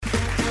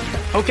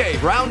Okay,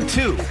 round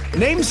two.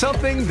 Name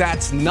something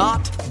that's not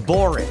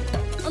boring.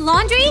 A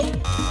laundry?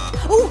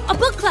 Ooh, a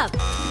book club.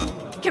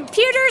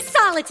 Computer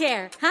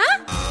solitaire,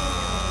 huh?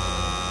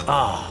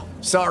 Ah, oh,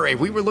 sorry,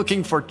 we were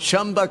looking for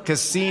Chumba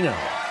Casino.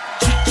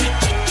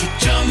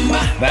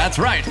 That's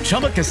right,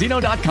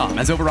 ChumbaCasino.com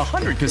has over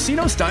 100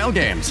 casino-style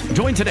games.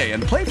 Join today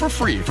and play for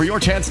free for your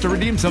chance to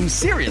redeem some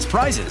serious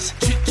prizes.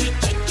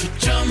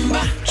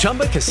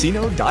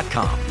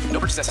 ChumbaCasino.com. No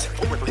purchase necessary.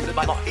 Void where prohibited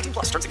by law. 18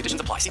 plus. Terms and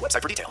conditions apply. See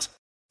website for details.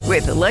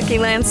 With the Lucky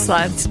Land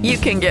Slots, you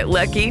can get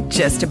lucky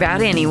just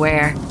about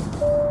anywhere.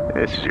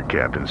 This is your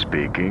captain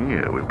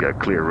speaking. We've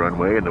got clear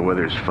runway and the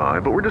weather's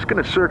fine, but we're just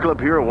going to circle up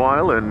here a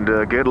while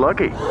and get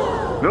lucky.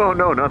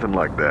 No, nothing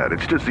like that.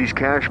 It's just these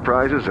cash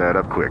prizes add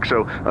up quick.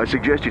 So I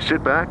suggest you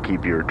sit back,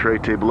 keep your tray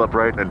table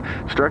upright, and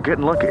start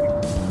getting lucky.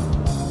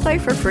 Play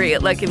for free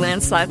at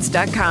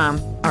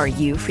LuckyLandSlots.com. Are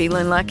you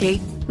feeling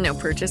lucky? No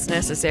purchase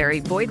necessary.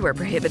 Void where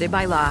prohibited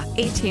by law.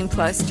 18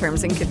 plus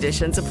terms and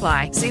conditions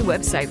apply. See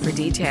website for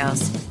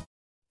details.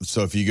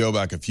 So if you go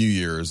back a few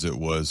years, it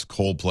was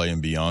Coldplay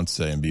and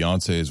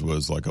Beyonce's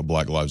was like a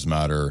Black Lives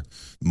Matter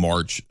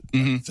march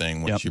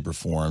thing when she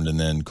performed. And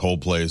then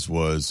Coldplay's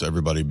was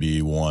Everybody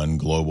Be One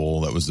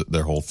Global. That was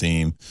their whole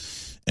theme.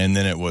 And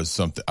then it was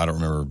something, I don't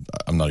remember,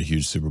 I'm not a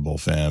huge Super Bowl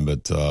fan,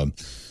 but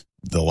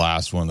the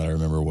last one that I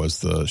remember was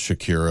the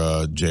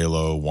Shakira,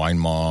 J-Lo, Wine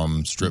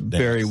Mom strip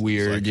dance. Very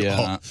weird,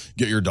 like,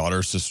 get your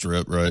daughters to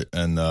strip, right?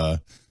 And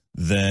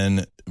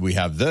then we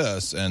have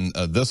this, and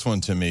this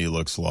one to me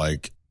looks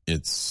like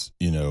it's,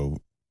 you know,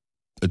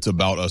 it's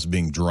about us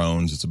being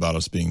drones. It's about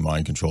us being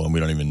mind control, and we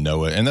don't even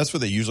know it. And that's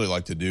what they usually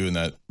like to do in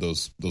that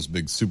those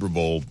big Super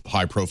Bowl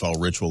high profile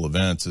ritual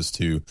events, is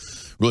to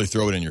really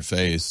throw it in your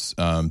face.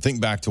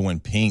 Think back to when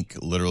Pink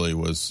literally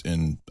was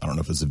in, I don't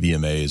know if it's the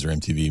VMAs or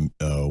MTV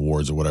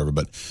Awards or whatever,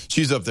 but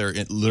she's up there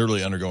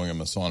literally undergoing a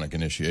Masonic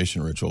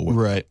initiation ritual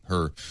with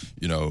her,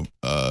 you know,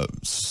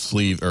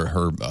 sleeve or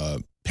her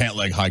pant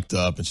leg hiked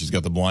up, and she's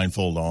got the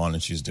blindfold on,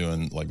 and she's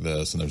doing like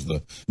this, and there's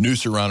the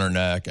noose around her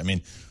neck. I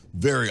mean,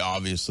 very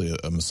obviously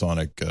a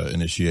Masonic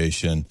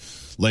initiation.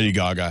 Lady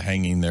Gaga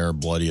hanging there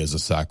bloody as a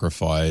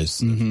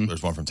sacrifice.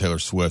 There's one from Taylor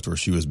Swift where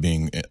she was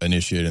being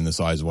initiated in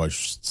this Eyes Wide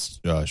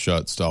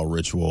Shut style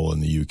ritual in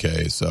the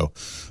UK. So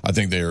I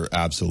think they are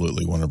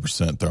absolutely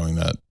 100% throwing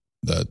that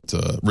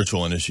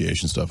ritual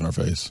initiation stuff in our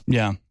face.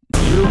 Yeah.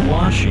 You're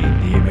watching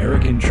The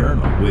American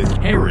Journal with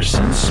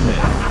Harrison Smith.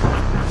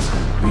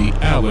 The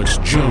Alex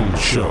Jones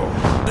Show.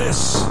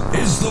 This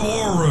is The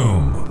War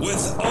Room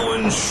with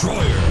Owen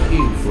Schroyer.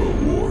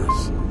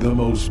 InfoWars, the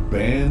most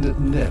banned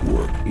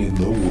network in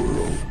the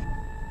world.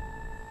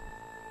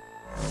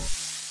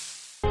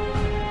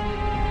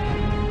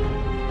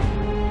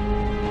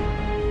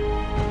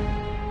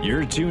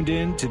 You're tuned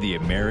in to The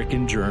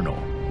American Journal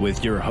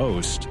with your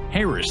host,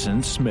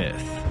 Harrison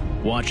Smith.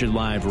 Watch it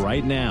live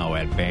right now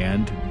at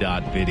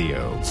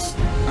band.video. All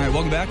right,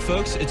 welcome back,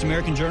 folks. It's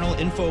American Journal,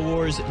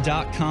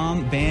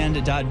 Infowars.com,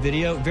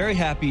 band.video. Very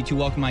happy to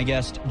welcome my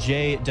guest,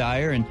 Jay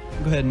Dyer. And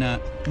I'll go ahead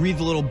and read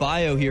the little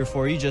bio here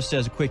for you, just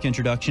as a quick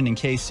introduction in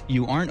case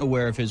you aren't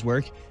aware of his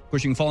work. Of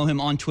course, you can follow him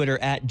on Twitter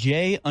at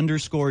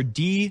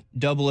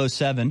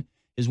J_D007.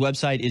 His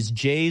website is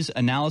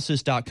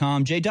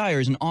jaysanalysis.com. Jay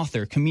Dyer is an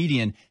author,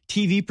 comedian,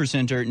 TV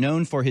presenter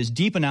known for his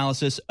deep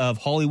analysis of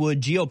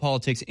Hollywood,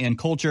 geopolitics, and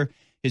culture.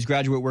 His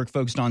graduate work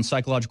focused on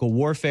psychological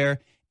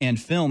warfare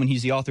and film, and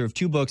he's the author of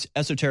 2 books,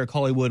 Esoteric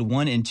Hollywood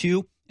 1 and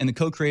 2, and the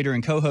co-creator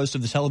and co-host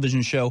of the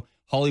television show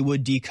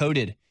Hollywood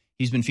Decoded.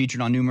 He's been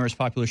featured on numerous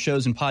popular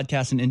shows and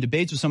podcasts and in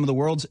debates with some of the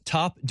world's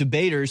top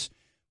debaters.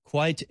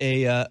 Quite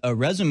a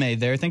resume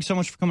there. Thanks so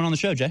much for coming on the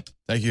show, Jay.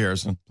 Thank you,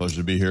 Harrison. Pleasure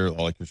to be here.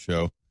 I like your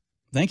show.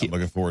 Thank you. I'm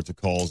looking forward to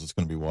calls. It's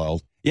going to be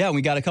wild. Yeah,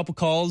 we got a couple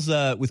calls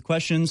with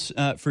questions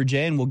for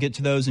Jay, and we'll get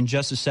to those in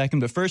just a second.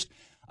 But first,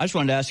 I just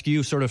wanted to ask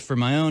you, sort of for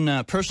my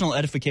own personal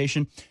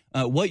edification,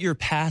 what your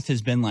path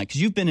has been like.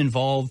 Because you've been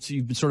involved,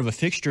 you've been sort of a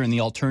fixture in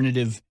the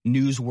alternative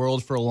news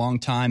world for a long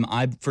time.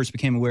 I first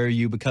became aware of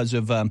you because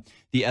of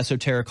the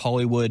Esoteric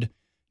Hollywood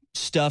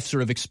stuff,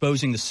 sort of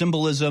exposing the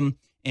symbolism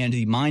and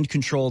the mind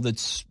control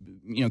that's,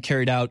 you know,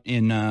 carried out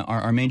in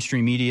our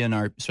mainstream media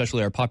and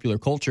especially our popular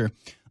culture.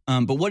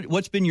 But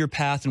what's been your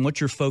path and what's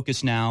your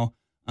focus now,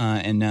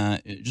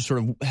 and just sort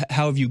of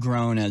how have you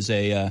grown as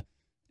a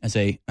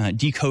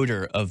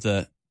decoder of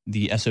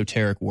the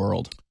esoteric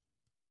world?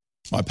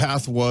 My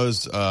path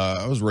was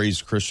I was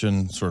raised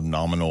Christian, sort of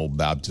nominal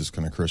Baptist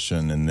kind of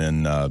Christian, and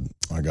then I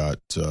got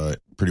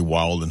pretty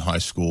wild in high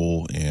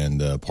school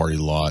and partied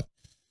a lot,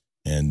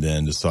 and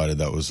then decided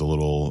that was a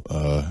little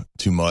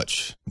too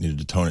much. Needed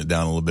to tone it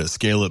down a little bit,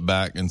 scale it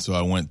back, and so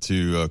I went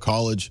to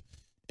college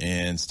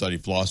and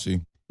studied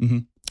philosophy.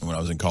 When I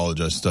was in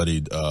college, I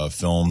studied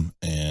film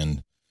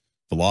and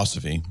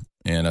philosophy,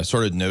 and I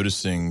started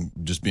noticing,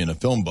 just being a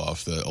film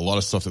buff, that a lot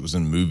of stuff that was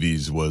in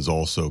movies was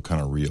also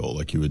kind of real.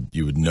 Like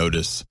you would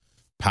notice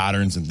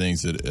patterns and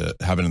things that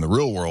happen in the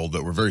real world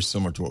that were very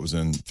similar to what was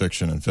in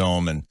fiction and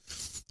film, and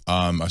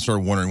I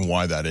started wondering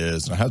why that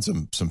is. And I had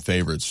some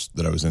favorites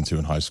that I was into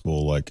in high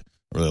school, like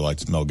I really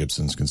liked Mel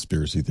Gibson's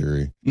conspiracy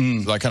theory.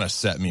 So that kind of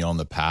set me on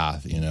the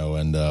path, you know,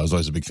 and I was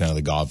always a big fan of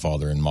The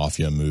Godfather and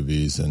mafia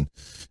movies. And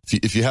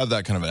if you have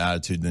that kind of an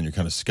attitude, then you're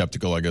kind of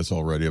skeptical, I guess,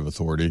 already of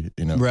authority,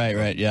 you know.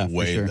 Right, yeah. The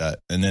way for sure. that,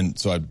 and then,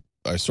 so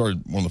I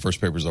started, one of the first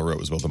papers I wrote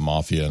was about the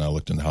mafia, and I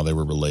looked into how they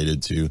were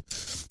related to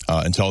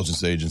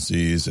intelligence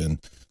agencies, and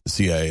the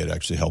CIA had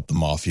actually helped the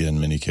mafia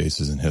in many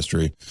cases in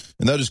history.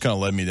 And that just kind of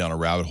led me down a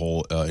rabbit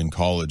hole in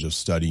college of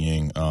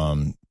studying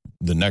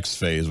the next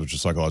phase, which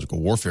is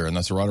psychological warfare. And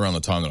that's right around the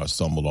time that I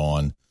stumbled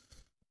on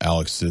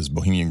Alex's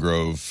Bohemian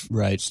Grove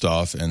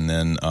stuff. And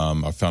then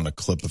I found a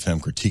clip of him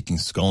critiquing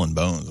Skull and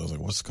Bones. I was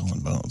like, what's Skull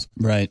and Bones?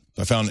 Right.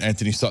 I found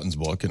Anthony Sutton's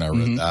book, and I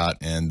read that.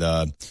 And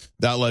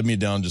that led me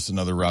down just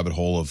another rabbit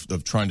hole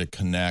of trying to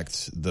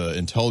connect the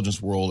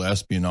intelligence world,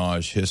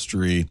 espionage,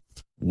 history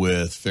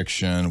with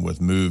fiction,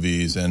 with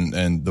movies.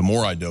 And the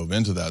more I dove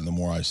into that, and the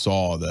more I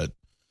saw that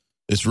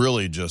it's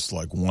really just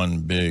like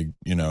one big,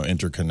 you know,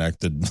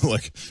 interconnected,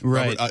 like,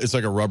 it's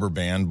like a rubber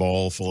band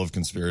ball full of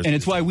conspiracy. And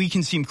it's why we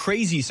can seem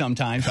crazy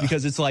sometimes,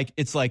 because it's like,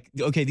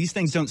 okay, these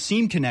things don't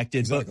seem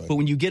connected, but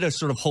when you get a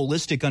sort of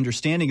holistic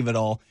understanding of it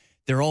all,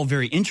 they're all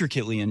very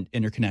intricately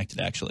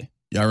interconnected, actually.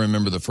 Yeah, I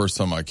remember the first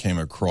time I came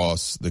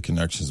across the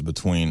connections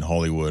between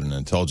Hollywood and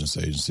intelligence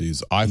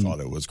agencies, I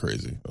thought it was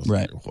crazy. I was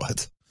like,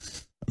 what?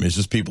 I mean, it's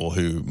just people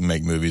who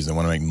make movies and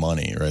want to make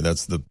money, right?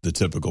 That's the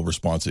typical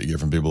response that you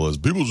get from people is,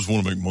 people just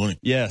want to make money.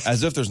 Yes.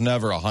 As if there's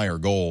never a higher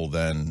goal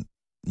than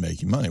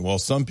making money. Well,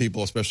 some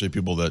people, especially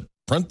people that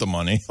print the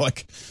money,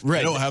 like,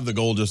 they don't have the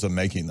goal just of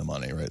making the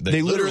money, right?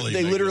 They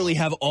literally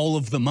have all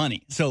of the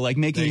money. So, like,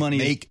 making money.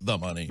 They make the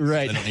money.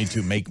 Right. They don't need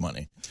to make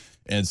money.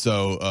 And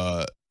so,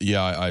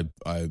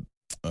 I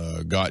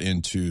got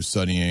into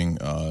studying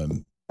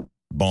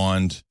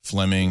Bond,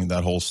 Fleming,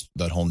 that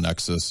whole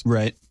nexus.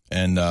 Right.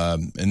 And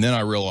then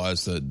I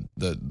realized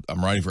that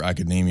I'm writing for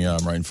academia.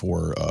 I'm writing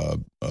for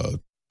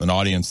an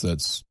audience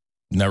that's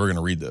never going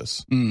to read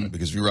this. Right?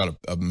 Because if you write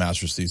a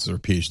master's thesis or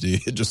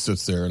PhD, it just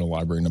sits there in a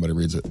library. Nobody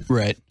reads it.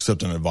 Right.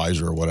 Except an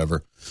advisor or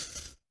whatever.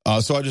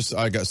 So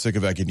I got sick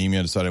of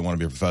academia, decided I want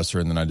to be a professor,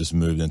 and then I just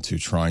moved into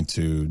trying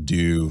to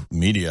do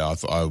media.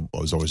 I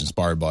was always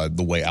inspired by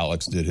the way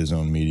Alex did his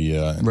own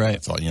media. And I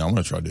thought, I'm going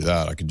to try to do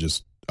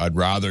that. I'd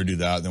rather do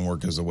that than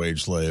work as a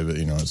wage slave,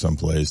 at some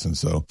place. And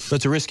so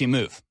it's a risky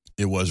move.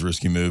 It was a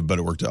risky move, but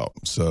it worked out.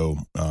 So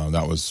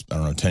that was,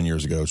 10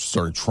 years ago,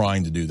 started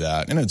trying to do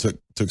that. And it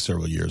took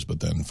several years, but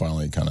then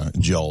finally kind of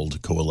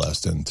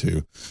coalesced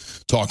into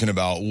talking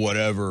about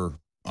whatever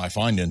I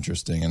find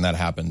interesting. And that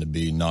happened to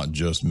be not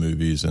just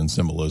movies and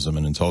symbolism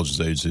and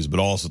intelligence agencies, but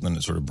also then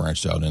it sort of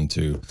branched out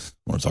into,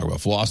 I want to talk about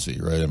philosophy,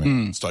 right? I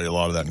mean, I studied a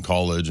lot of that in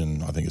college,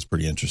 and I think it's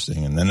pretty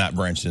interesting. And then that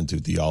branched into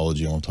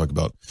theology. I want to talk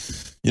about,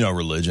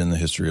 religion, the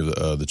history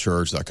of the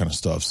church, that kind of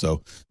stuff.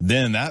 So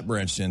then that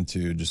branched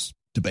into just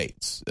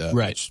debates,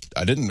 which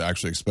I didn't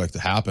actually expect to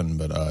happen,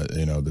 but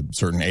the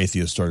certain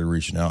atheists started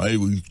reaching out. Hey,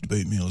 will you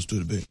debate me? Let's do a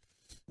debate.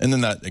 And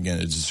then that, again,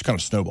 it just kind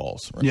of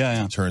snowballs. Right?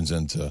 Yeah. It turns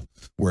into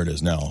where it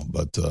is now.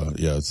 But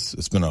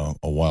it's been a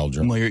wild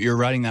journey. Well, you're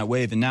riding that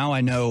wave, and now I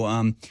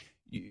know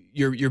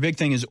your big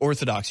thing is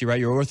orthodoxy, right?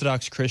 You're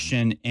Orthodox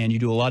Christian, and you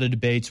do a lot of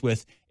debates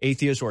with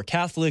atheists or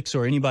Catholics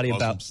or anybody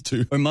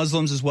or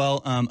Muslims as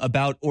well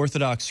about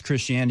Orthodox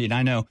Christianity. And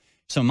I know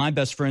some of my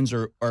best friends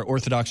are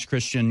Orthodox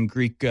Christian,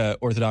 Greek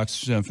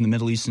Orthodox from the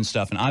Middle East and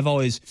stuff. And I've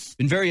always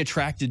been very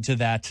attracted to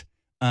that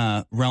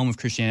realm of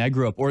Christianity. I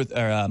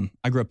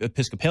grew up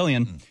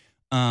Episcopalian,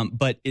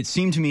 but it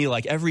seemed to me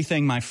like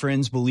everything my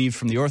friends believed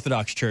from the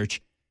Orthodox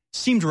Church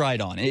seemed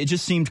right on. It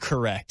just seemed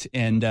correct.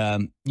 And,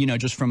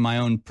 just from my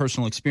own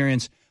personal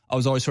experience, I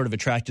was always sort of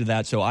attracted to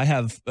that. So I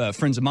have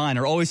friends of mine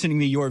are always sending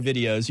me your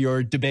videos,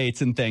 your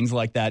debates and things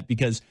like that,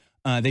 because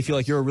they feel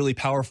like you're a really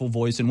powerful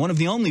voice and one of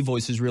the only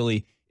voices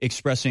really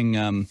expressing,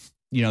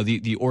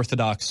 the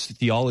Orthodox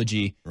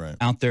theology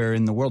out there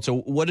in the world. So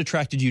what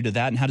attracted you to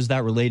that, and how does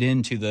that relate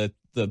into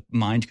the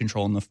mind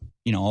control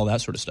and all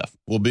that sort of stuff?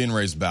 Well, being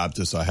raised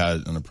Baptist, I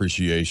had an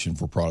appreciation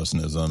for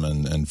Protestantism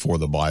and for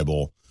the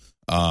Bible.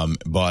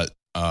 But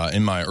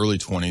in my early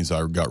 20s,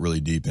 I got really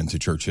deep into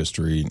church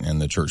history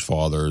and the church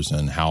fathers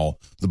and how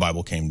the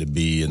Bible came to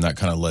be. And that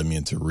kind of led me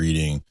into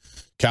reading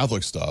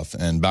Catholic stuff.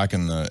 And back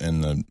in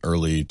the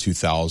early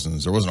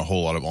 2000s, there wasn't a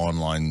whole lot of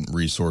online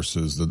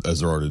resources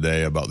as there are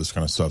today about this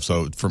kind of stuff.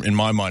 So in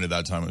my mind at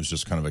that time, it was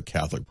just kind of a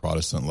Catholic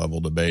Protestant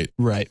level debate.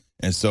 Right.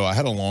 And so I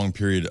had a long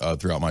period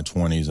throughout my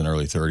 20s and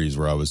early 30s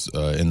where I was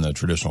in the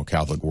traditional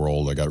Catholic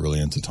world. I got really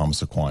into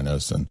Thomas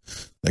Aquinas and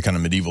that kind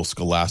of medieval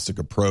scholastic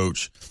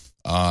approach.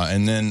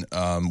 And then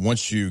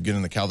once you get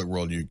in the Catholic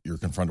world, you're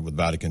confronted with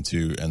Vatican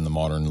II and the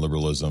modern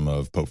liberalism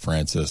of Pope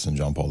Francis and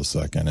John Paul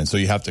II. And so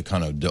you have to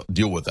kind of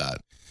deal with that.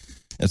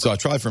 And so I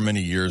tried for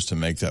many years to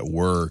make that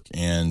work.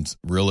 And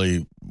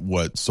really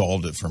what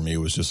solved it for me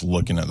was just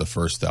looking at the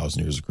first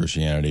 1,000 years of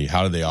Christianity.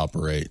 How did they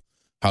operate?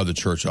 How did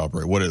the church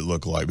operate? What did it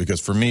look like?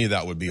 Because for me,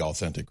 that would be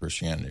authentic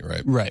Christianity,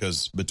 right? Right.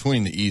 Because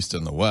between the East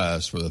and the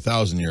West, for the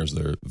 1,000 years,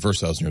 the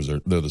first 1,000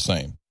 years, they're the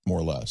same, more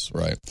or less,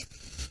 right?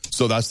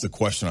 So that's the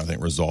question I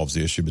think resolves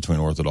the issue between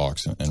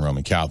Orthodox and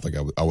Roman Catholic.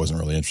 I wasn't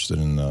really interested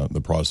in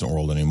the Protestant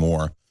world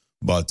anymore.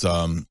 But,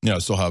 I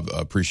still have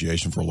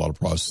appreciation for a lot of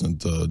Protestant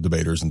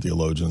debaters and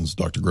theologians.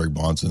 Dr. Greg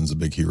Bahnsen's a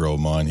big hero of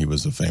mine. He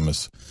was a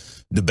famous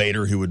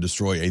debater who would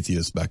destroy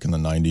atheists back in the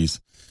 90s.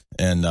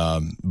 And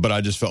but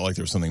I just felt like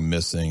there was something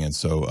missing. And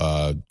so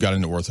got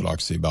into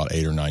Orthodoxy about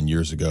 8 or 9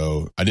 years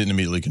ago. I didn't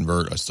immediately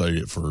convert. I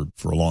studied it for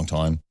a long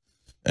time.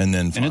 And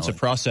then finally, it's a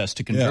process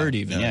to convert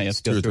even. Yeah, you have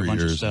to go through a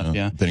bunch of stuff.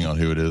 Depending on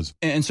who it is.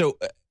 And so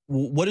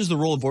what is the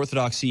role of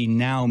Orthodoxy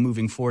now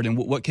moving forward, and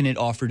what can it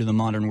offer to the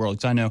modern world?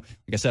 Because I know,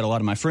 like I said, a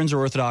lot of my friends are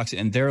Orthodox,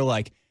 and they're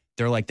like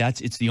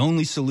it's the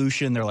only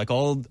solution. They're like,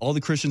 all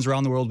the Christians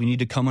around the world, we need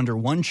to come under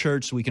one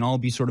church so we can all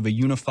be sort of a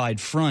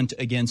unified front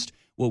against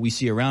what we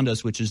see around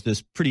us, which is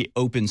this pretty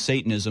open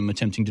Satanism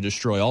attempting to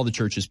destroy all the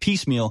churches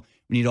piecemeal.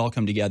 We need to all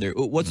come together.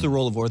 What's the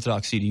role of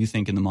Orthodoxy, do you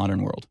think, in the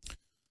modern world?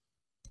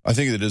 I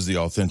think it is the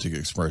authentic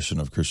expression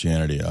of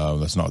Christianity.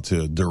 That's not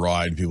to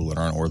deride people that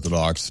aren't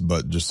Orthodox,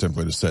 but just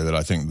simply to say that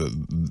I think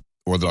that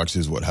Orthodoxy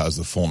is what has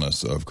the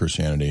fullness of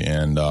Christianity.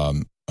 And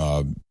I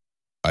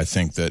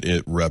think that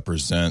it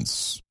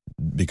represents,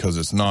 because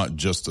it's not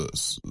just a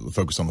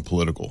focus on the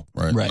political,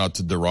 right? Not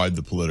to deride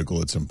the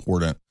political, it's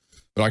important.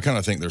 But I kind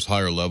of think there's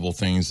higher level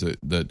things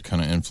that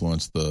kind of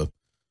influence the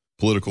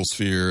political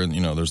sphere. And,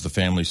 there's the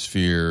family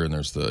sphere, and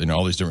there's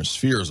all these different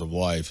spheres of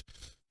life.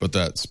 But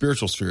that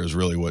spiritual sphere is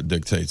really what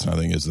dictates, and I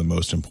think is the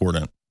most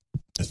important.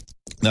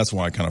 That's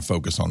why I kind of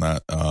focus on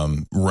that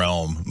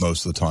realm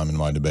most of the time in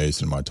my debates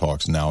and my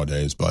talks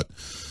nowadays. But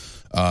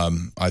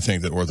I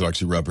think that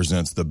Orthodoxy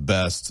represents the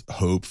best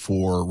hope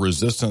for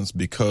resistance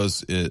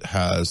because it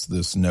has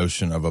this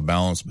notion of a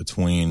balance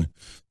between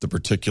the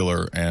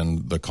particular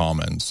and the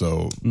common,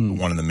 so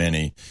one and the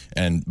many.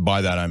 And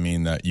by that I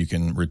mean that you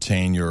can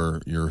retain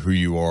your who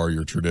you are,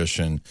 your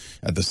tradition,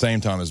 at the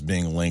same time as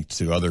being linked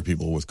to other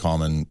people with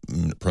common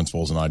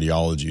principles and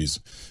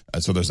ideologies.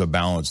 And so there's a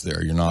balance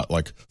there. You're not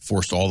like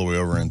forced all the way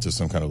over into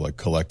some kind of like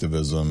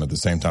collectivism at the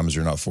same time as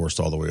you're not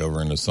forced all the way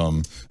over into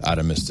some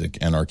atomistic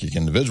anarchic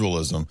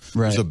individualism.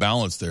 Right. There's a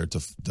balance there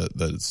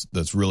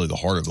that's really the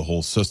heart of the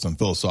whole system,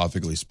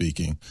 philosophically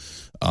speaking.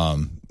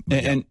 And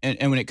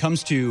when it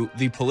comes to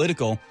the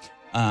political,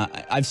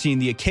 I've seen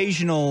the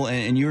occasional,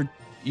 and you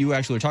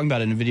actually were talking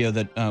about it in a video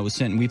that was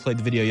sent, and we played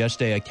the video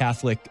yesterday, a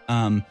Catholic,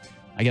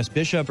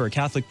 bishop or a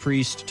Catholic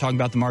priest talking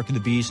about the mark of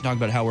the beast, talking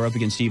about how we're up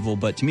against evil.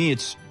 But to me,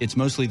 it's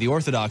mostly the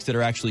Orthodox that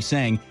are actually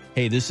saying,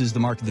 hey, this is the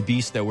mark of the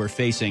beast that we're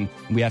facing,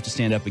 and we have to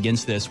stand up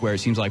against this, where it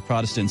seems like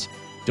Protestants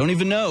don't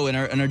even know and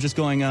are just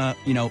going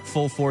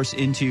full force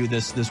into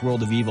this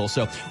world of evil.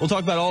 So we'll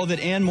talk about all of it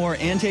and more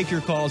and take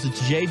your calls.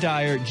 It's Jay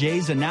Dyer.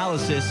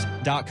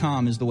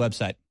 Jay'sAnalysis.com is the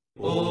website.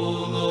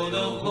 All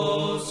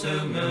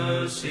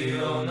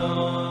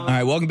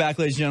right, welcome back,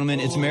 ladies and gentlemen.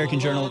 It's American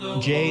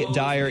Journal. Jay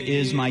Dyer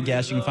is my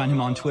guest. You can find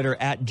him on Twitter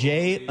at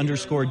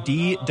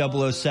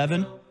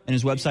J_D007 and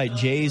his website,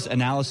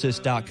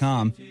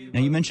 Jay'sAnalysis.com. Now,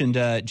 you mentioned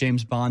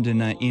James Bond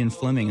and Ian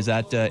Fleming. Does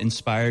that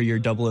inspire your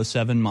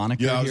 007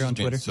 moniker here on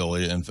Twitter?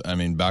 Silly. And I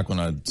mean, back when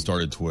I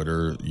started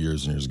Twitter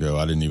years and years ago,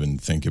 I didn't even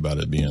think about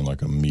it being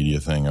like a media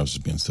thing. I was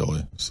just being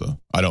silly. So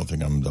I don't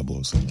think I'm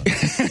 007.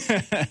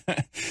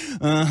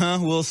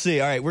 We'll see.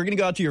 All right, we're going to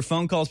go out to your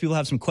phone calls. People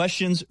have some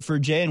questions for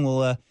Jay, and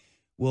we'll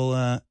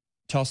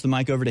toss the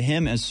mic over to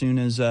him as soon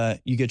as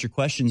you get your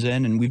questions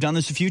in. And we've done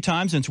this a few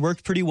times, and it's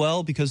worked pretty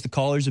well because the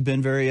callers have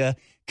been very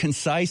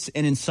concise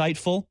and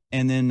insightful,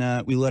 and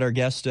then we let our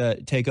guest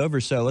take over.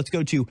 So let's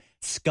go to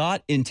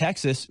Scott in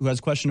Texas, who has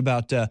a question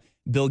about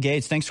Bill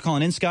Gates. Thanks for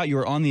calling in, Scott. You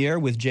are on the air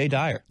with Jay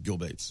Dyer. Gil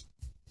Bates.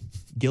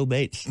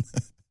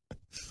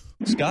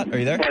 Scott, are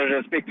you there?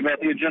 Pleasure to speak to both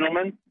of you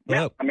gentlemen.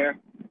 Hello. Yeah, I'm here.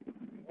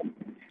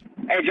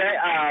 Hey, Jay,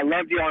 I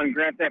loved you on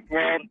Grand Theft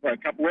World a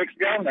couple weeks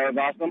ago. That was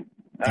awesome.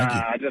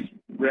 I just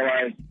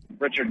realized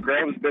Richard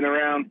Grove's been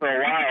around for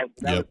a while,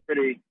 so that was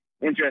pretty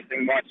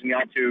interesting watching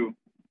y'all two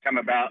come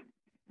about.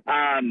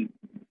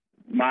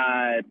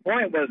 My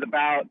point was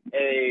about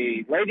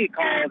a lady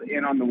called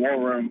in on the War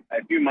Room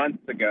a few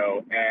months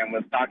ago and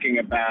was talking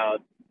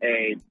about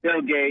a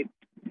Bill Gates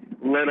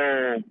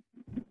little,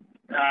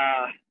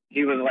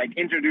 he was like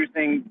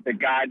introducing the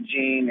God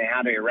gene and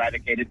how to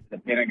eradicate it to the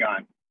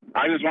Pentagon.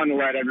 I just wanted to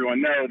let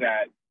everyone know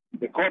that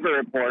the Corbett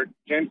report,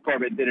 James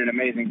Corbett did an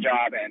amazing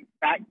job and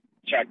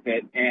fact-checked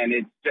it, and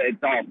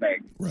it's all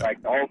fake. Right.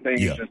 Like, the whole thing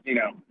is just,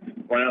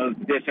 one of those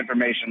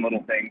disinformation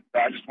little things.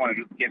 So I just wanted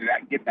to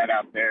get that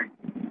out there.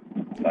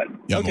 But,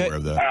 I'm aware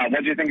of that.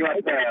 What did you think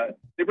about the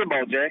Super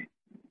Bowl, Jay?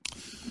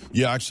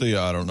 Yeah, actually,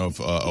 I don't know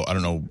if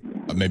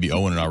maybe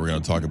Owen and I were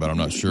going to talk about it, I'm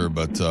not sure,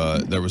 but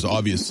there was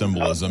obvious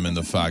symbolism in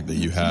the fact that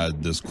you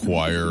had this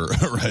choir,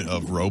 right,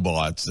 of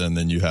robots, and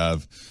then you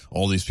have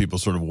all these people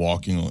sort of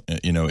walking,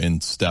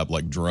 in step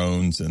like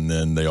drones, and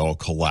then they all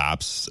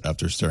collapse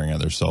after staring at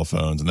their cell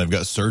phones, and they've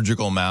got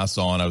surgical masks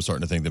on. I was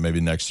starting to think that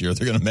maybe next year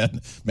they're going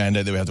to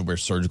mandate that we have to wear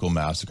surgical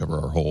masks to cover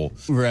our whole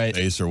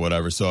face or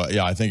whatever. So,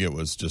 yeah, I think it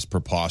was just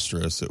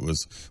preposterous.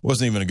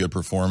 Wasn't even a good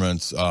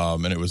performance,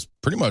 and it was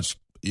pretty much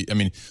I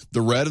mean,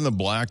 the red and the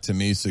black to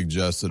me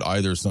suggests that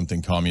either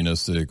something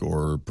communistic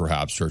or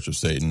perhaps Church of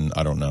Satan.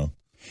 I don't know.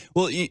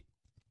 Well,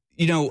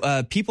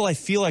 people I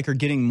feel like are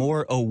getting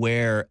more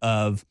aware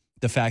of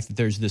the fact that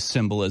there's this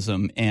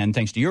symbolism, and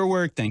thanks to your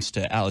work, thanks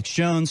to Alex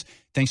Jones,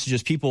 thanks to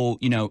just people,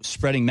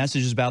 spreading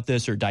messages about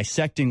this or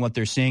dissecting what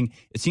they're seeing.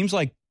 It seems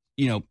like,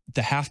 the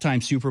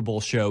halftime Super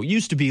Bowl show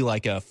used to be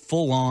like a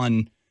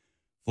full-on,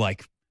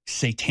 like,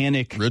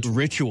 satanic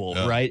ritual,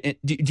 right? And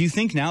do you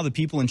think now the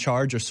people in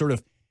charge are sort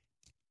of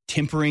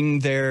tempering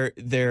their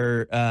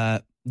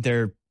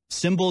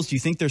symbols? Do you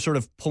think they're sort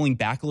of pulling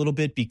back a little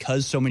bit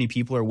because so many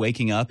people are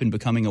waking up and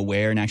becoming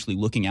aware and actually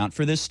looking out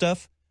for this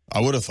stuff?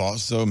 I would have thought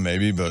so,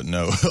 maybe, but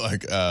no.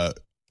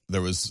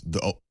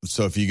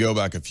 So if you go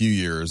back a few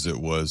years, it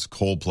was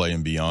Coldplay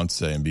and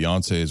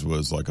Beyonce's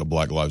was like a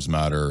Black Lives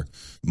Matter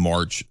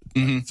march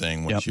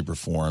thing when she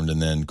performed,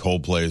 and then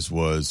Coldplay's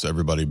was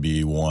Everybody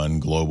Be One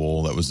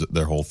Global. That was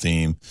their whole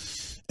theme,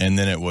 and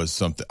then it was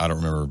something I don't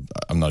remember.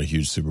 I'm not a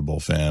huge Super Bowl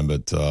fan,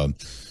 but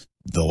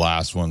the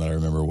last one that I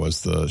remember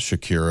was the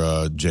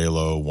Shakira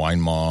J-Lo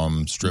Wine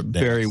Mom strip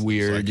dance. Very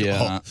weird,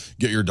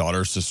 get your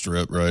daughters to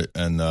strip, right?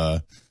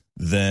 And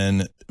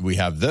then we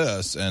have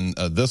this, and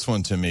this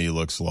one to me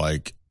looks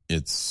like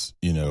it's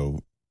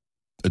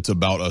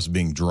about us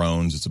being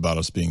drones. It's about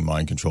us being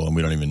mind control, and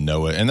we don't even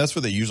know it. And that's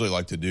what they usually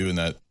like to do in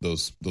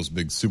those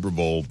big Super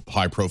Bowl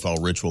high profile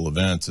ritual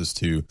events, is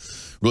to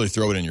really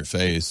throw it in your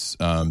face.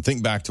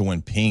 Think back to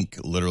when Pink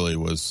literally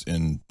was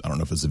in, I don't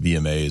know if it's the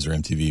VMAs or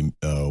MTV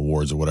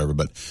Awards or whatever,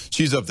 but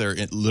she's up there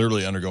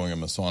literally undergoing a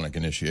Masonic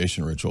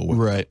initiation ritual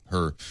with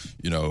her,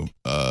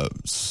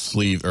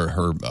 sleeve or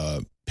her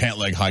pant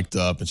leg hiked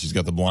up, and she's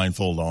got the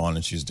blindfold on,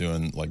 and she's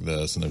doing like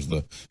this, and there's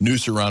the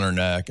noose around her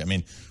neck. I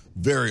mean,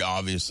 very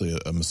obviously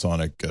a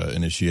Masonic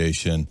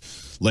initiation.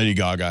 Lady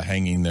Gaga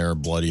hanging there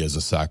bloody as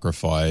a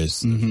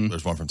sacrifice.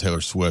 There's one from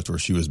Taylor Swift where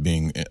she was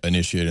being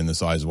initiated in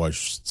this Eyes Wide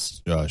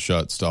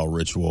Shut style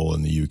ritual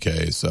in the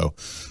UK. So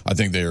I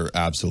think they are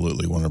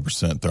absolutely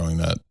 100% throwing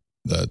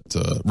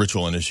that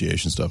ritual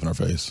initiation stuff in our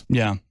face.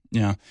 Yeah.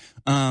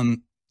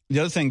 The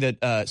other thing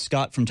that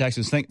Scott from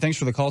Texas, thanks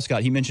for the call,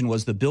 Scott, he mentioned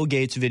was the Bill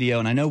Gates video,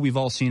 and I know we've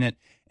all seen it,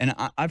 and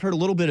I've heard a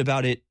little bit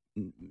about it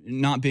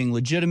not being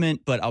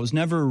legitimate, but I was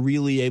never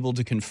really able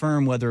to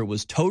confirm whether it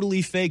was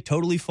totally fake,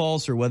 totally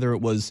false, or whether it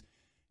was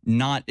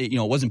not, it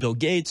wasn't Bill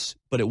Gates,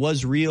 but it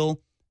was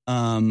real.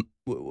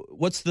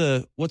 What's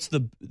the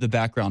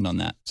background on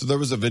that? So there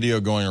was a video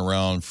going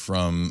around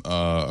from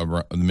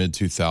the mid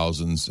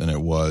 2000s, and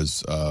it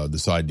was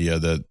this idea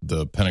that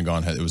the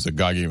Pentagon it was a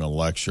guy giving a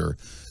lecture,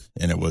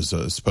 and it was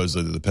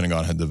supposedly that the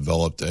Pentagon had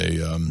developed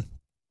a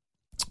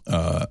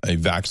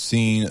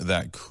vaccine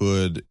that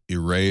could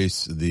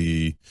erase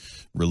the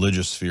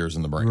religious spheres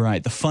in the brain.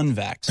 Right, the fun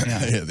vax.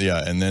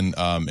 Yeah. And then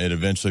it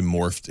eventually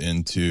morphed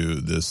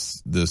into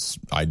this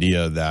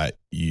idea that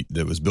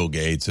that was Bill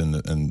Gates, and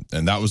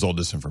that was all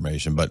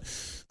disinformation. But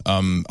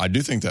I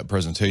do think that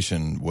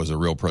presentation was a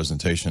real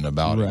presentation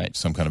about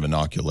some kind of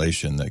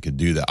inoculation that could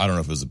do that. I don't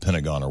know if it was the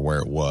Pentagon or where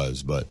it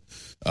was, but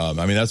I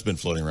mean, that's been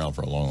floating around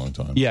for a long, long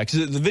time. Yeah,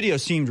 because the video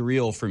seemed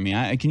real for me.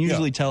 I can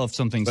usually tell if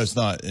something's... But it's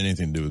not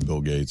anything to do with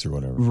Bill Gates or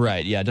whatever.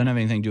 Right, yeah, it doesn't have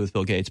anything to do with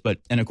Bill Gates.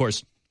 And of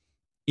course,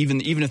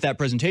 even if that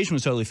presentation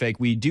was totally fake,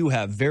 we do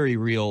have very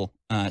real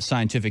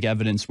scientific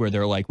evidence where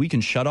they're like, we can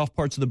shut off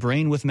parts of the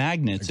brain with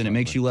magnets, and it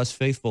makes you less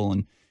faithful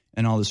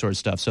and all this sort of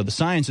stuff. So the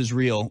science is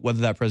real,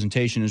 whether that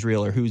presentation is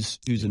real or who's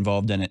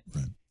involved in it.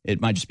 Right. It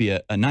might just be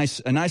a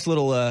nice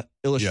little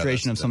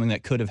illustration of something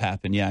that could have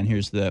happened. Yeah, and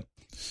here's the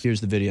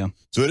video.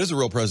 So it is a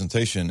real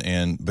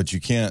presentation, but you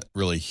can't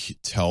really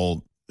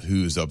tell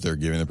who's up there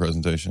giving the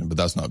presentation, but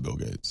that's not Bill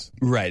Gates.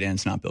 Right, and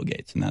it's not Bill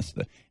Gates,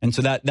 and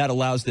so that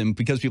allows them,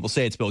 because people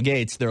say it's Bill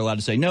Gates, they're allowed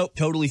to say, nope,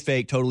 totally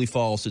fake, totally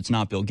false, it's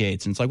not Bill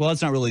Gates. And it's like, well,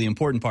 that's not really the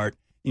important part.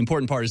 The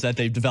important part is that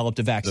they've developed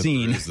a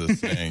vaccine. That is the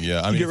thing,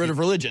 yeah. I mean, get rid of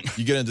religion.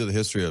 You get into the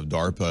history of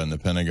DARPA and the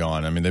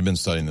Pentagon. I mean, they've been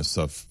studying this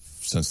stuff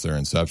since their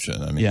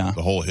inception. I mean,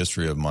 the whole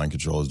history of mind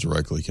control is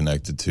directly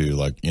connected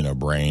to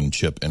brain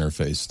chip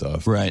interface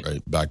stuff. Right.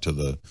 Back to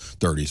the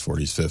 30s,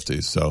 40s,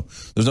 50s. So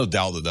there's no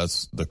doubt that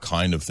that's the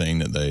kind of thing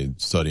that they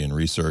study and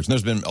research. And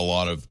there's been a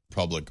lot of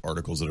public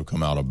articles that have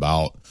come out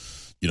about,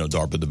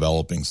 DARPA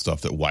developing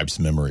stuff that wipes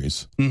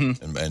memories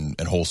and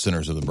whole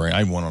centers of the brain.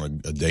 I went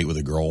on a date with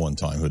a girl one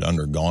time who had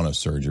undergone a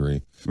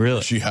surgery.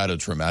 Really? She had a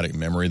traumatic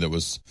memory that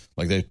was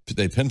like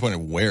they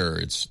pinpointed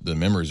where the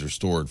memories are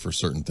stored for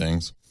certain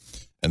things.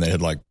 And they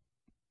had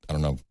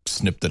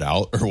snipped it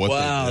out or what.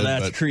 Wow, they did.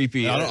 That's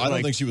creepy. I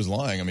don't think she was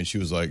lying. I mean,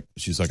 she's like,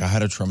 I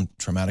had a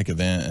traumatic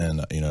event,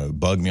 and it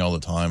bugged me all the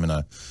time, and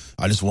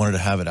I just wanted to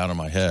have it out of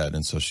my head.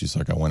 And so she's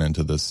like, I went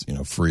into this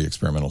free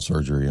experimental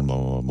surgery and blah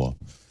blah blah.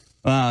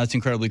 Wow, that's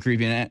incredibly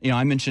creepy. And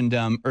I mentioned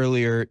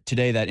earlier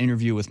today that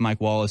interview with Mike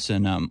Wallace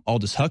and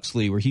Aldous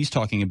Huxley, where he's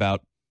talking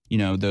about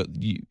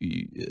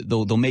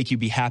they'll make you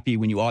be happy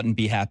when you oughtn't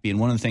be happy. And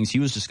one of the things he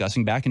was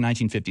discussing back in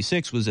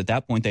 1956 was at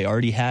that point they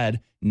already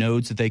had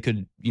nodes that they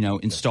could,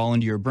 install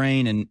into your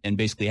brain and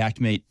basically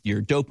activate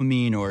your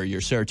dopamine or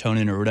your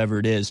serotonin or whatever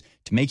it is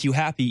to make you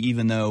happy,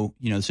 even though,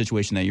 the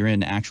situation that you're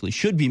in actually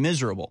should be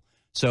miserable.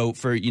 So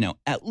for,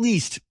 at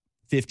least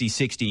 50,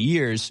 60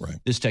 years,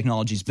 This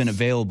technology's been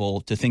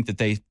available. To think that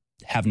they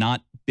have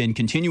not been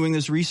continuing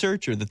this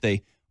research or that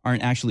they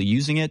aren't actually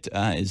using it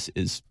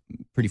is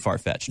pretty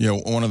far-fetched.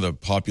 One of the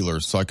popular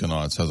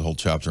psychonauts has a whole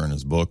chapter in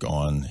his book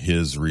on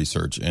his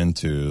research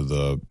into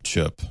the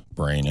chip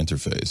brain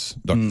interface.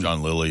 Dr.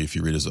 John Lilly, if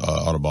you read his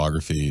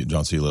autobiography,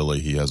 John C. Lilly,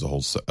 he has a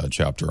whole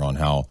chapter on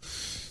how,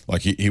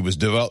 like, he was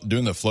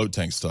doing the float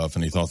tank stuff,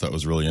 and he thought that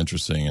was really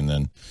interesting. And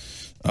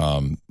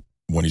then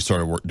when he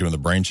started doing the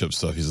brain chip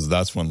stuff, he says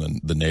that's when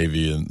the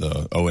Navy and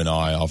the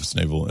ONI, Office of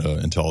Naval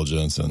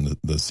Intelligence, and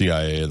the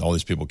CIA and all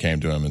these people came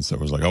to him and said,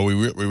 was like,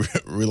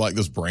 we like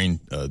this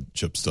brain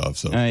chip stuff.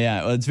 So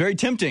well, it's very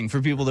tempting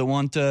for people that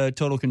want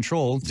total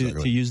control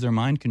to use their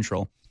mind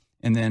control.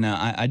 And then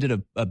I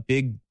did a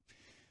big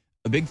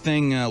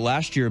thing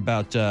last year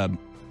about I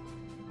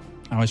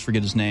always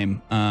forget his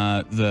name,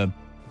 the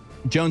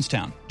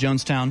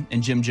Jonestown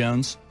and Jim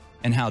Jones,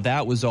 and how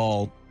that was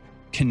all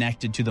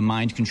connected to the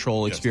mind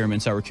control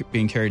experiments that were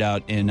being carried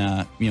out in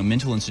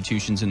mental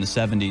institutions in the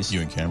 70s.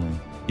 You and Cameron.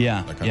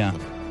 Yeah.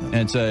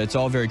 And it's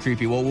all very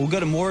creepy. Well, we'll go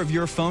to more of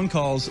your phone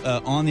calls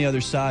on the other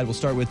side. We'll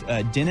start with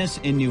Dennis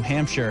in New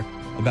Hampshire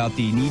about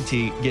the need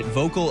to get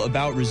vocal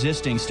about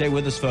resisting. Stay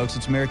with us, folks.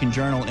 It's American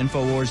Journal,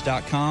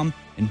 Infowars.com,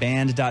 and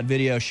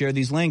Band.video. Share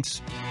these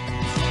links.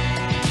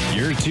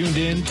 You're tuned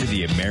in to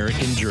the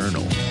American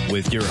Journal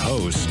with your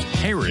host,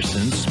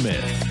 Harrison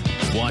Smith.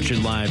 Watch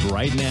it live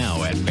right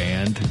now at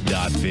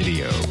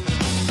Band.video.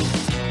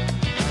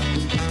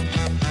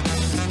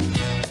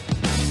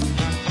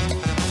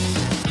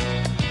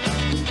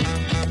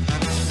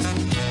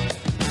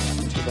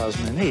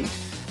 2008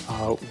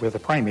 with a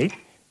primate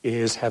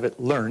is have it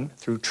learn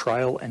through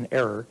trial and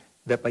error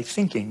that by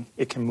thinking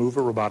it can move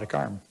a robotic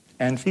arm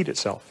and feed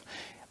itself.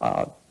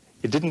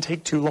 It didn't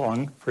take too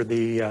long for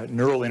the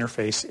neural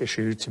interface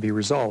issue to be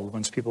resolved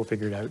once people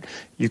figured out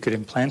you could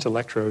implant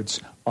electrodes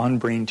on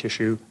brain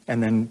tissue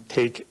and then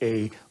take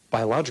a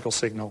biological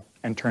signal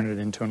and turn it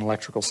into an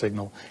electrical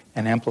signal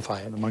and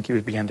amplify it. The monkey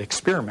would begin to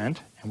experiment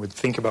and would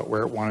think about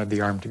where it wanted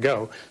the arm to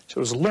go. So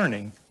it was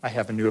learning, I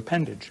have a new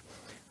appendage.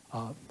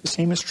 The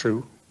same is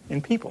true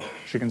in people.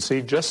 As you can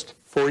see, just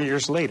 4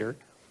 years later,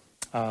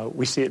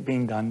 we see it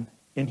being done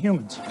in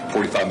humans.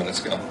 45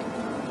 minutes ago,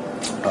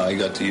 I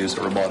got to use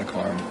a robotic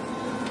arm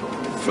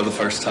for the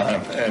first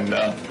time, and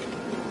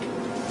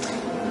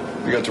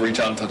we got to reach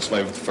out and touch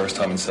somebody for the first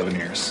time in 7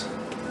 years.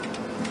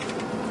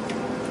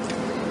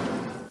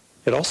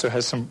 It also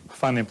has some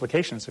fun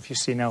implications. If you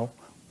see now,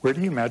 where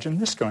do you imagine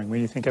this going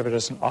when you think of it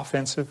as an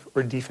offensive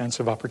or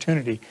defensive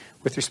opportunity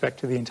with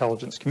respect to the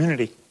intelligence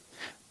community?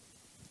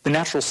 The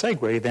natural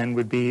segue then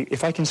would be,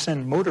 if I can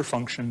send motor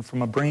function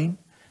from a brain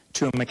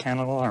to a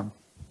mechanical arm,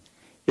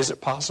 is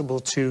it possible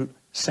to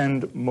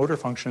send motor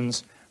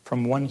functions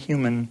from one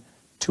human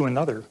to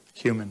another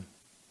human?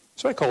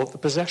 So I call it the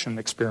possession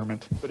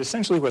experiment. But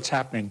essentially what's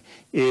happening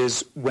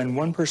is when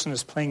one person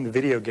is playing the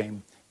video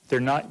game, they're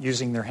not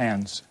using their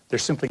hands. They're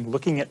simply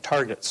looking at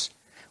targets.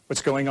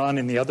 What's going on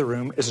in the other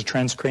room is a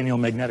transcranial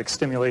magnetic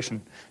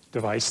stimulation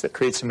device that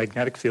creates a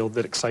magnetic field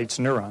that excites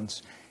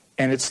neurons.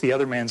 And it's the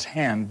other man's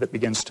hand that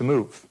begins to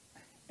move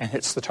and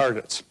hits the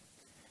targets.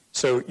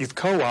 So you've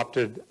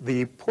co-opted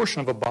the portion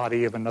of a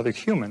body of another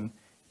human,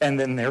 and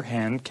then their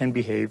hand can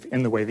behave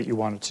in the way that you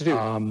want it to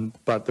do.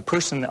 But the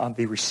person on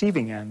the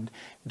receiving end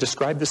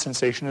described the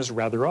sensation as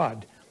rather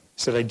odd.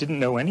 He said, I didn't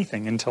know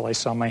anything until I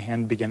saw my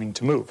hand beginning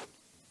to move,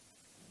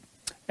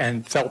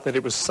 and felt that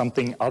it was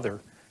something other.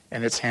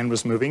 And its hand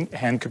was moving. The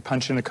hand could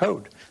punch in a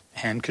code. The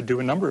hand could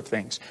do a number of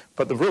things.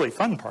 But the really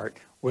fun part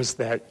was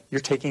that you're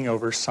taking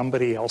over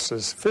somebody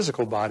else's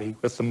physical body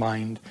with the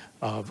mind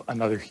of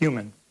another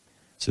human.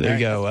 So there you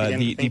go.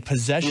 The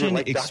possession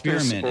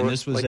experiment. And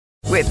this was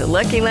with the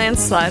Lucky Land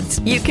Slots,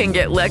 you can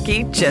get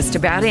lucky just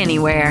about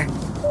anywhere.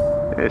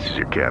 This is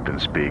your captain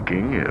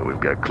speaking. We've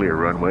got clear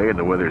runway and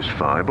the weather's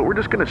fine, but we're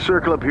just going to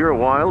circle up here a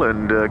while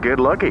and get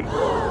lucky.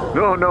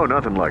 No,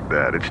 nothing like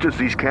that. It's just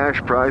these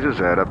cash prizes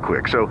add up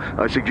quick. So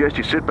I suggest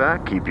you sit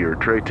back, keep your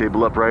tray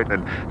table upright,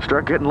 and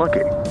start getting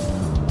lucky.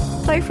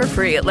 Play for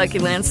free at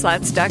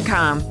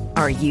LuckyLandSlots.com.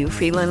 Are you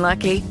feeling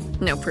lucky?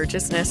 No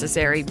purchase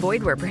necessary.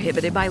 Void where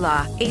prohibited by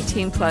law.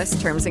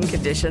 18+ terms and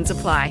conditions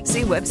apply.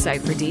 See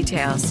website for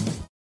details.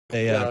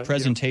 A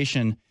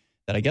presentation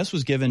that I guess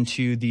was given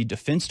to the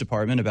Defense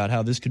Department about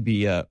how this could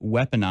be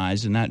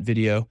weaponized. And that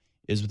video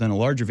is within a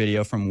larger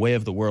video from Way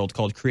of the World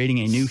called Creating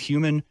a New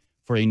Human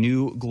for a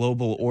New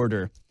Global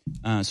Order.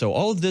 So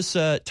all of this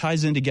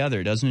ties in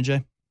together, doesn't it,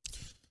 Jay?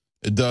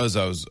 It does.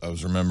 I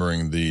was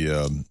remembering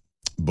the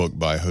book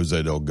by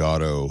Jose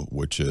Delgado,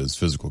 which is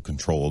Physical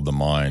Control of the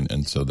Mind.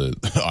 And so the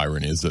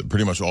irony is that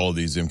pretty much all of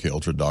these MK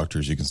Ultra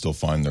doctors, you can still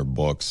find their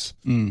books.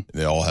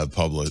 They all have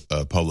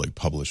public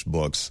published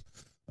books.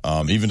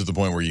 even to the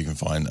point where you can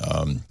find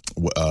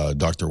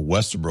Dr.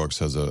 Westerbrooks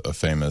has a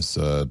famous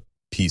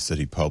piece that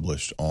he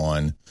published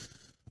on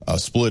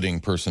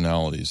splitting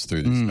personalities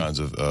through these kinds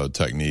of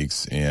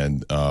techniques,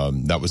 and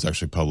that was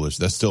actually published.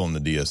 That's still in the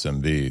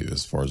DSM-V,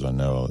 as far as I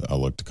know. I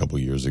looked a couple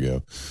of years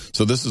ago.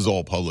 So this is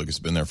all public. It's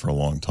been there for a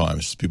long time.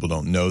 It's just people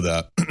don't know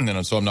that,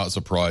 and so I'm not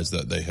surprised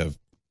that they have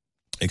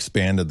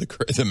expanded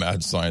the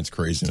mad science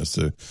craziness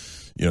to,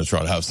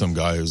 try to have some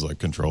guy who's like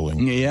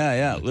controlling.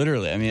 Yeah,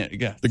 literally. I mean,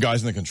 yeah. The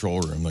guys in the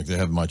control room, like they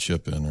have my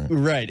chip in, right?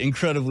 Right,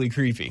 incredibly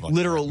creepy. Like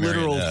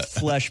literal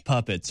flesh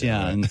puppets.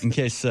 Yeah, right. in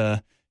case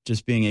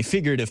just being a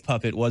figurative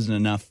puppet wasn't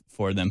enough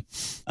for them.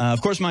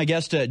 Of course, my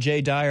guest,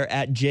 Jay Dyer,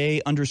 at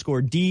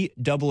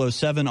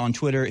J_D007 on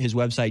Twitter, his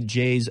website,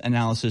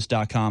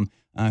 jaysanalysis.com,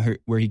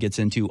 where he gets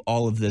into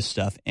all of this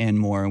stuff and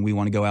more. And we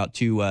want to go out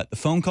to the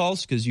phone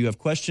calls because you have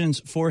questions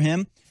for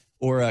him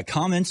or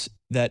comments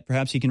that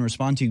perhaps he can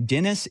respond to.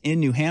 Dennis in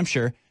New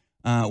Hampshire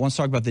wants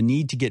to talk about the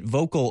need to get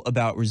vocal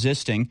about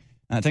resisting.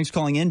 Thanks for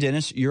calling in,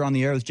 Dennis. You're on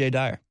the air with Jay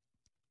Dyer.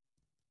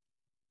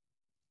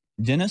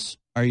 Dennis,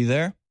 are you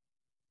there?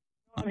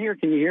 I'm here.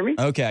 Can you hear me?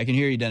 Okay, I can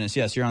hear you, Dennis.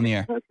 Yes, you're on the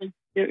air. Okay,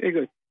 you're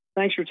good.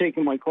 Thanks for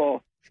taking my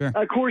call. Sure.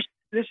 Of course,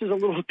 this is a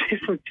little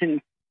different than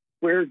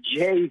where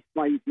Jay,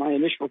 my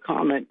initial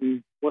comment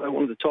and what I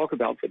wanted to talk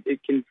about, but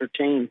it can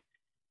pertain.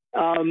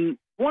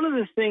 One of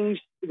the things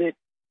that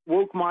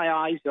woke my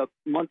eyes up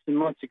months and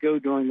months ago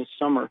during the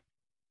summer,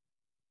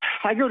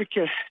 I go to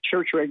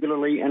church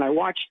regularly, and I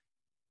watch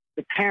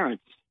the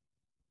parents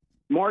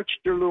march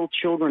their little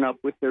children up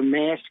with their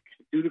masks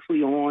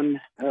dutifully on,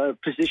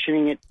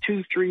 positioning it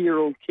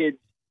 2-3-year-old kids.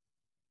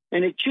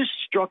 And it just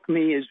struck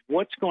me as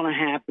what's going to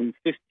happen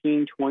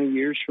 15, 20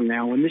 years from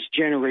now when this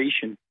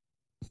generation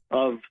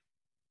of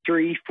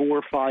 3,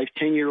 4, 5,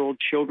 10-year-old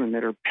children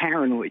that are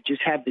paranoid,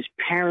 just have this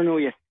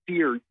paranoia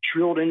fear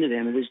drilled into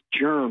them, this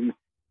germ,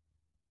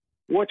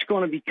 what's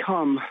going to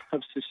become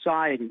of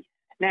society.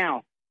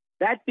 Now,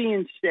 that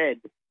being said,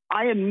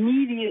 I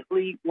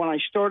immediately, when I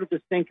started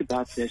to think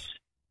about this,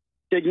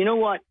 said, you know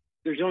what?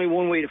 There's only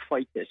one way to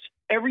fight this.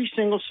 Every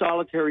single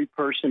solitary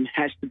person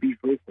has to be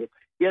vocal.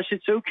 Yes,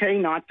 it's okay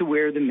not to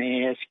wear the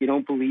mask. You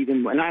don't believe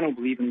in, and I don't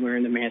believe in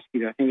wearing the mask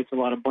either. I think it's a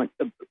lot of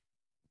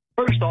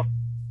First off,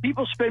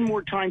 people spend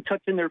more time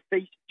touching their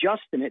face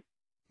adjusting it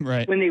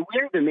right when they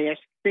wear the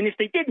mask than if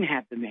they didn't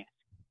have the mask.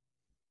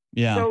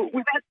 Yeah. So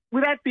with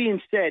that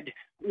being said,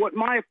 what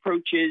my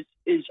approach is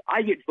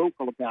I get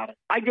vocal about it.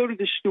 I go to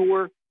the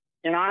store,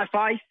 and if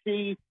I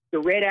see the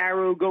red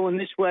arrow going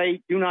this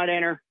way, do not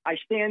enter, I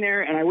stand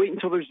there and I wait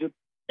until there's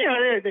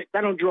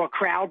I don't draw a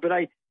crowd, but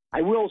I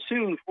will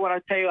soon. For what I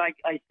tell you, I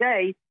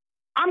say,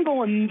 I'm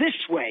going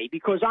this way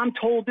because I'm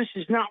told this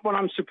is not what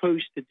I'm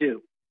supposed to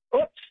do.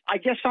 Oops, I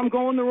guess I'm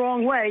going the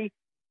wrong way.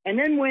 And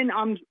then when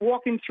I'm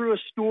walking through a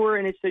store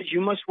and it says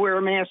you must wear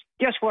a mask,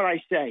 guess what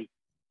I say?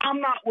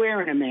 I'm not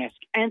wearing a mask.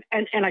 And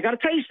I got to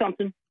tell you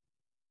something.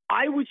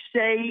 I would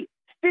say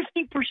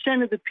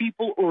 50% of the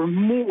people or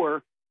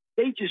more,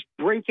 they just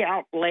break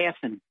out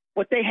laughing.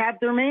 What they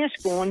have their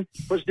mask on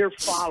was their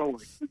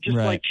followers, just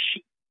right. like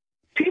sheep.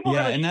 People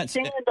gotta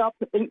stand up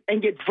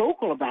and get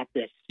vocal about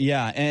this.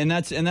 Yeah, and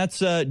that's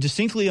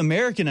distinctly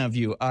American of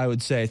you, I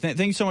would say. Thank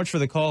you so much for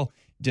the call,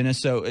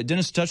 Dennis. So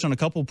Dennis touched on a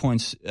couple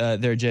points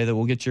there, Jay, that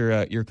we'll get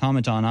your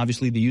comment on.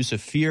 Obviously, the use of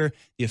fear,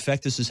 the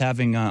effect this is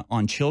having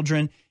on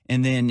children,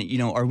 and then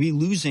are we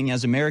losing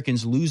as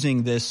Americans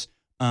this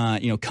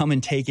come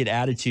and take it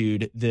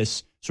attitude,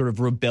 this sort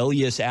of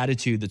rebellious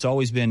attitude that's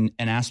always been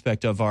an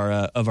aspect of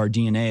our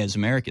DNA as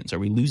Americans? Are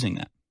we losing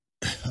that?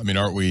 I mean,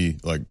 aren't we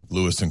like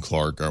Lewis and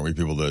Clark? Aren't we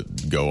people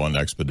that go on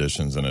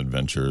expeditions and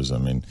adventures? I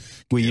mean,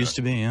 we used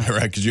to be, yeah.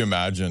 Right? Could you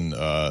imagine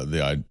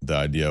the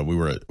idea? We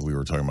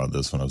were talking about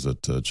this when I was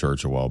at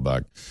church a while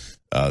back.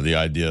 The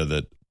idea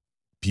that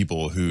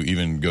people who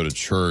even go to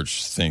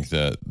church think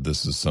that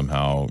this is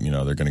somehow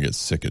they're going to get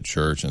sick at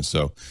church, and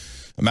so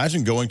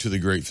imagine going to the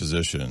great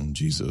physician,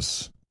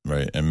 Jesus.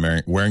 Right,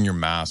 and wearing your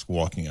mask,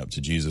 walking up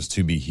to Jesus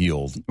to be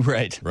healed.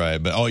 Right.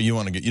 But you don't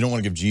want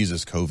to give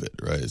Jesus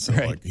COVID, right? So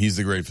right. Like he's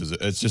the great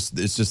physician. It's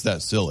just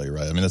that silly,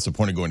 right? I mean, that's the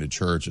point of going to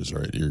churches,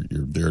 right? You're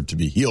there to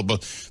be healed,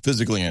 both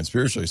physically and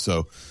spiritually.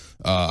 So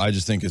I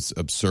just think it's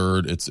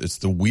absurd. It's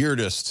the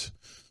weirdest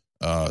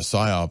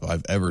psyop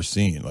I've ever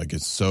seen. Like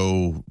it's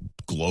so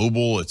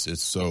global.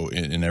 It's so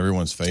in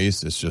everyone's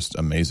face. It's just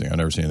amazing. I've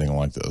never seen anything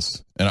like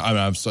this. And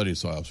I've studied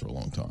psyops for a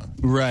long time.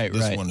 Right.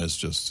 This one is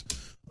just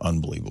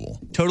unbelievable.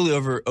 Totally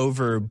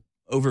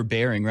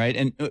overbearing, right?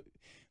 And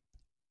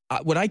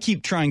what I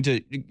keep trying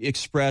to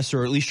express,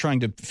 or at least trying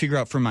to figure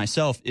out for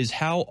myself, is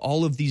how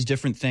all of these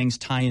different things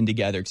tie in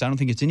together. Because I don't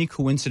think it's any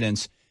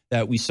coincidence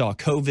that we saw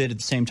COVID at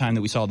the same time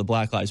that we saw the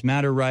Black Lives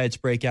Matter riots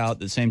break out, at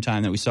the same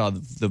time that we saw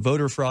the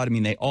voter fraud. I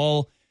mean, they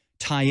all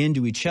tie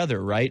into each other,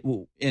 right?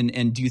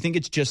 And do you think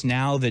it's just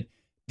now that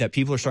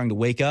people are starting to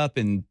wake up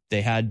and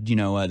they had,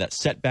 that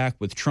setback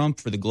with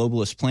Trump for the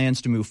globalist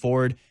plans to move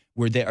forward?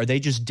 Are they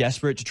just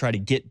desperate to try to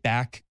get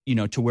back,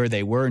 to where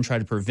they were and try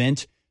to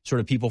prevent sort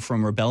of people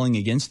from rebelling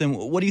against them?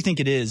 What do you think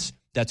it is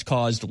that's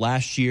caused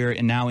last year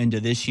and now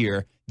into this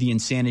year the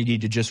insanity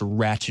to just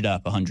ratchet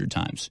up 100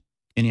 times?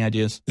 Any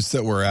ideas? It's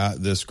that we're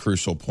at this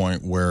crucial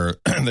point where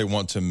they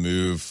want to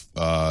move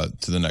to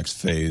the next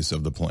phase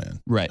of the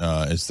plan. Right.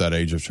 It's that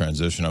age of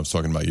transition I was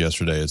talking about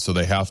yesterday. So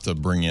they have to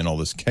bring in all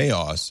this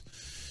chaos,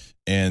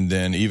 and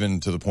then even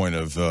to the point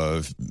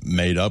of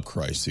made-up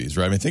crises,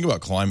 right? I mean, think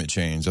about climate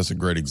change. That's a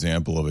great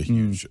example of a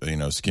huge,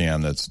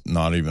 scam that's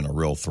not even a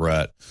real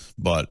threat.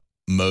 But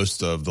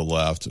most of the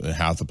left,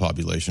 half the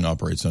population,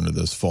 operates under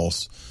this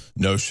false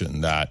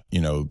notion that,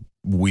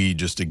 we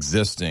just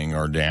existing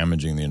are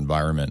damaging the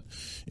environment.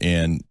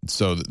 And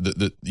so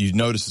you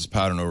notice this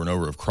pattern over and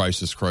over of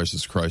crisis,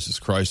 crisis, crisis,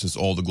 crisis.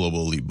 All the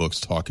global elite books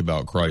talk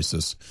about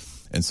crisis.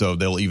 And so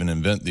they'll even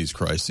invent these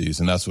crises,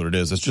 and that's what it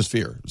is. It's just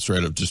fear,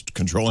 straight up just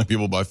controlling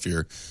people by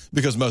fear,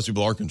 because most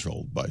people are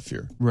controlled by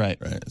fear. Right.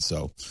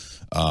 So,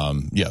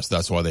 yes,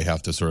 that's why they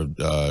have to sort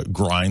of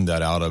grind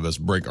that out of us,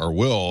 break our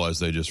will, as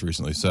they just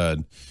recently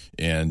said.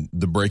 And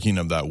the breaking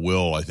of that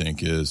will, I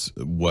think, is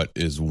what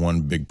is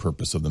one big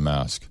purpose of the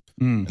mask.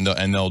 And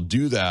they'll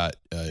do that.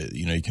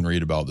 You can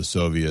read about the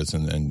Soviets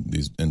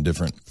and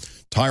different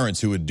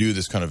tyrants who would do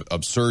this kind of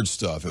absurd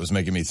stuff. It was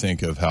making me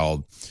think of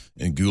how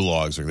in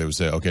gulags, like they would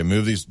say, okay,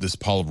 move this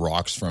pile of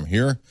rocks from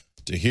here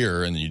to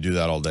here, and then you do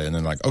that all day, and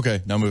then like, okay,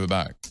 now move it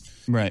back.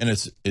 Right. And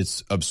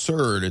it's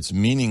absurd, it's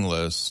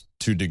meaningless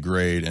to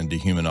degrade and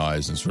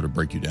dehumanize and sort of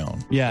break you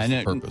down. Yeah,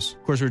 That's the purpose.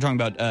 Of course, we were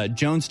talking about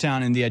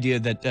Jonestown and the idea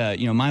that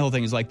my whole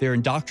thing is like they're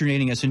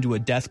indoctrinating us into a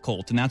death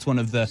cult, and that's one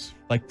of the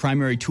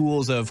primary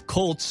tools of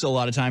cults. A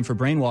lot of time for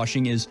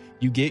brainwashing is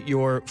you get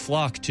your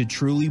flock to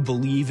truly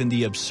believe in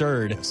the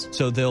absurd,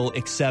 so they'll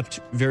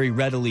accept very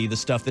readily the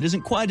stuff that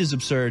isn't quite as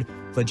absurd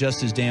but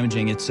just as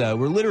damaging. It's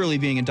we're literally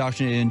being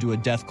indoctrinated into a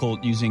death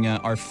cult using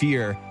our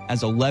fear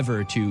as a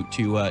lever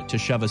to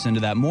shove us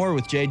into that. More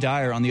with Jay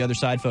Dyer on the other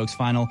side, folks.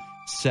 Final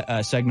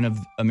segment of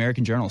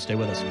American Journal. Stay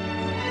with us.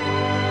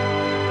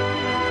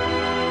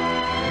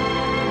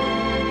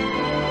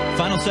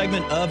 Final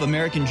segment of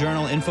American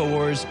Journal,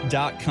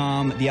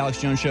 Infowars.com. The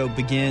Alex Jones Show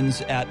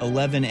begins at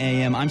 11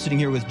 a.m. I'm sitting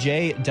here with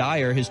Jay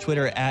Dyer, his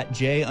Twitter at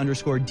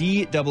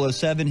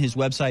J_D007, his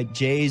website,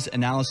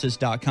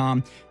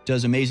 jaysanalysis.com.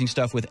 Does amazing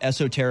stuff with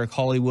Esoteric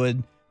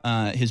Hollywood.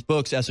 His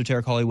books,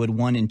 Esoteric Hollywood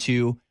 1 and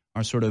 2,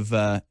 are sort of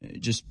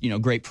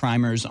great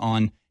primers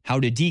on how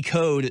to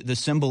decode the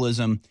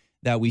symbolism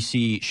that we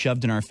see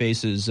shoved in our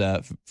faces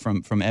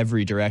from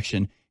every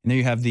direction. And there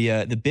you have the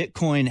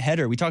Bitcoin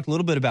header. We talked a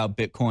little bit about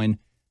Bitcoin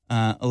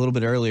a little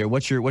bit earlier.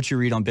 What's your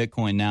read on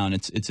Bitcoin now? And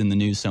it's in the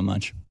news so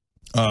much.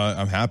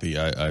 I'm happy.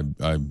 I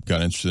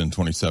got interested in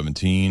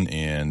 2017,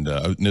 and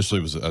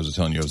initially, as I was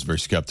telling you, I was very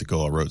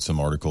skeptical. I wrote some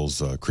articles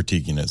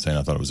critiquing it, saying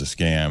I thought it was a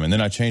scam. And then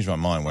I changed my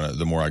mind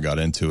the more I got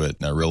into it,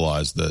 and I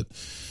realized that,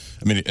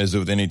 I mean, as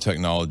with any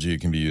technology,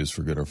 it can be used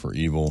for good or for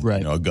evil.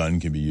 Right. A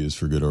gun can be used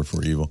for good or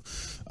for evil.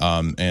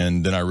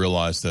 And then I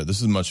realized that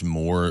this is much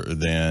more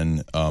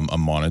than a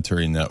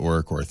monetary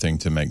network or a thing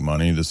to make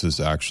money. This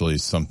is actually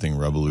something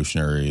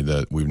revolutionary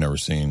that we've never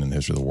seen in the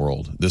history of the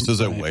world. This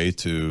is a way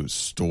to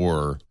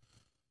store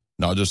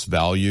not just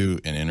value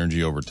and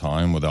energy over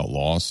time without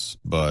loss,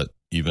 but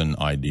even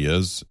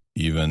ideas,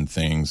 even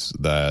things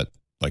that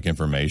like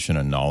information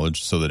and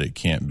knowledge, so that it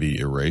can't be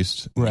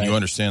erased. Right. When you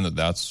understand that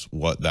that's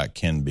what that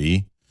can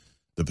be,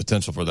 the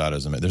potential for that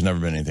is amazing. There's never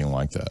been anything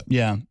like that.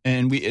 Yeah,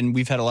 and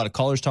we've had a lot of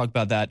callers talk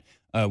about that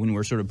when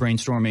we're sort of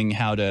brainstorming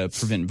how to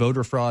prevent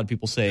voter fraud.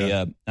 People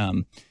say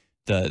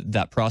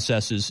that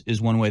process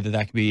is one way that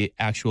can be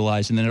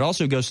actualized, and then it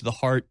also goes to the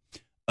heart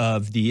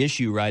of the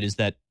issue, right? Is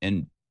that,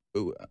 and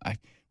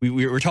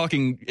we were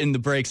talking in the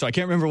break, so I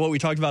can't remember what we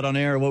talked about on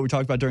air or what we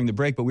talked about during the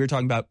break, but we were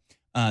talking about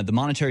the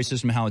monetary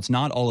system, how it's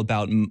not all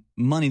about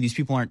money. These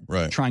people aren't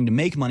trying to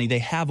make money. They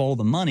have all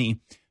the money.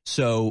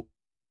 So,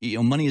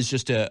 money is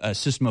just a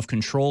system of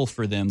control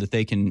for them that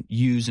they can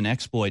use and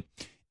exploit.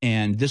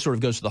 And this sort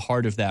of goes to the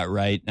heart of that,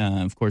 right?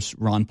 Of course,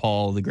 Ron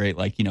Paul, the great,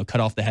 cut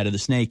off the head of the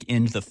snake,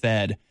 end the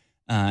Fed.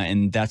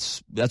 And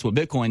that's what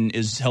Bitcoin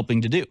is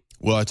helping to do.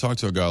 Well, I talked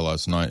to a guy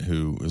last night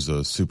who is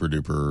a super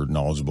duper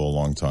knowledgeable,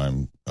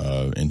 longtime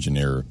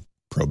engineer,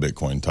 pro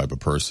Bitcoin type of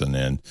person.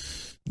 And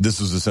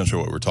this is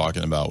essentially what we're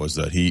talking about, was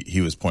that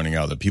he was pointing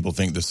out that people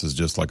think this is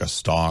just like a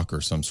stock or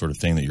some sort of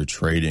thing that you're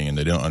trading, and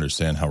they don't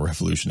understand how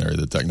revolutionary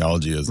the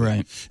technology is.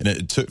 Right. And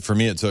it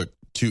took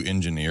two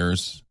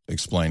engineers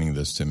explaining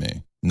this to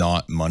me,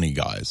 not money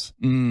guys,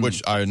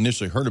 which I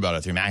initially heard about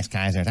it through Max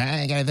Kaiser,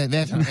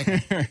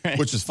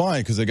 which is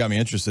fine because they got me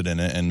interested in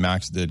it. And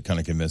Max did kind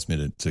of convince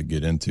me to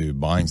get into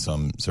buying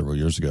some several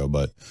years ago.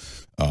 But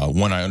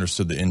when I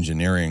understood the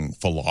engineering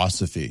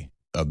philosophy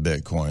of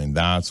Bitcoin,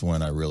 that's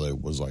when I really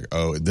was like,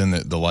 oh, then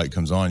the light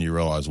comes on. You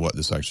realize what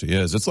this actually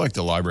is. It's like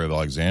the Library of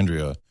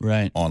Alexandria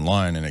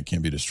online, and it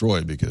can't be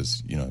destroyed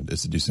because,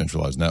 it's a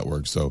decentralized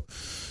network. So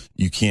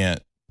you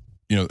can't,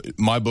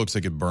 my books,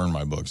 they could burn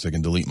my books. They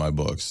can delete my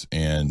books.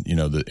 And,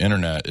 the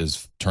internet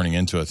is turning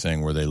into a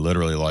thing where they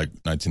literally, like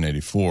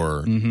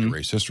 1984,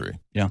 erase history.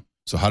 Yeah.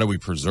 So how do we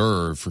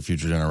preserve for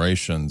future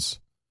generations?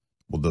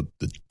 Well,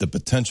 the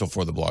potential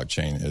for the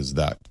blockchain is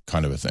that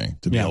kind of a thing,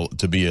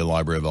 to be a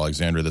Library of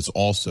Alexandria that's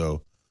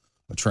also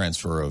a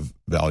transfer of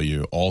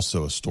value,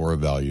 also a store of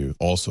value,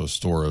 also a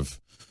store of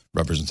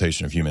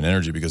representation of human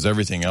energy, because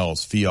everything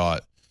else,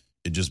 fiat,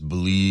 it just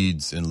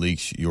bleeds and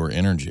leaks your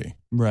energy,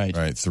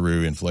 right,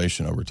 through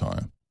inflation over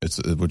time.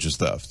 Which is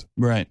theft,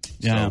 right?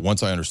 Yeah. So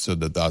once I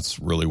understood that that's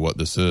really what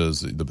this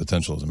is, the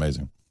potential is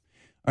amazing.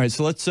 All right,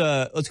 so let's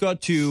go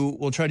out to.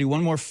 We'll try to do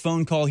one more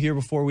phone call here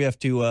before we have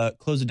to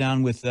close it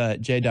down with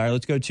Jay Dyer.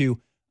 Let's go to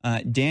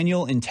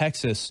Daniel in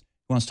Texas,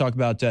 who wants to talk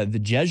about the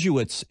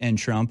Jesuits and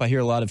Trump. I hear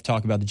a lot of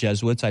talk about the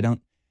Jesuits. I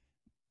don't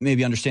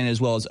maybe understand it as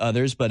well as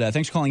others, but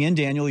thanks for calling in,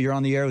 Daniel. You're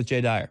on the air with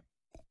Jay Dyer.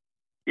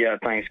 Yeah,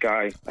 thanks,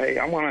 guys. Hey,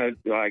 I want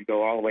to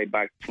go all the way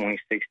back to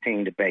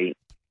 2016 debate.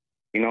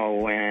 You know,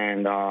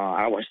 when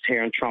I was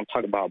hearing Trump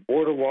talk about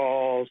border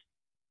walls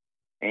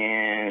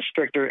and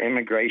stricter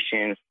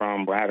immigration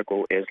from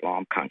radical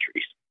Islam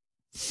countries.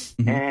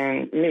 Mm-hmm.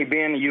 And me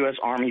being a U.S.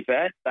 Army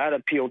vet, that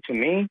appealed to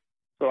me.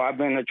 So I've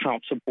been a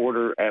Trump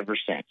supporter ever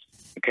since,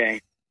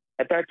 okay?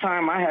 At that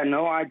time, I had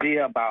no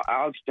idea about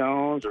Alex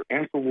Jones or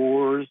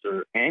InfoWars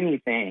or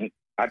anything.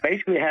 I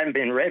basically hadn't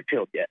been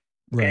red-pilled yet,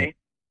 okay? Right.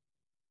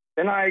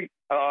 Then I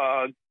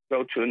go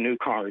to a new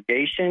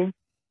congregation.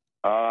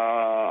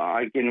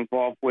 I get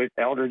involved with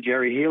Elder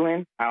Jerry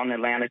Heelan out in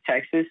Atlanta,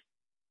 Texas.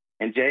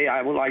 And, Jay,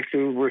 I would like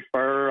to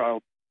refer a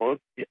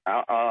book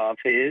of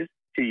his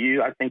to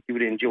you. I think you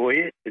would enjoy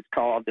it. It's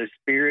called The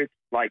Spirits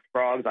Like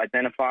Frogs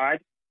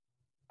Identified.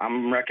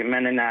 I'm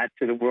recommending that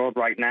to the world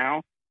right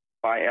now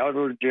by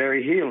Elder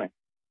Jerry Heelan.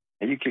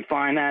 And you can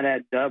find that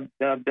at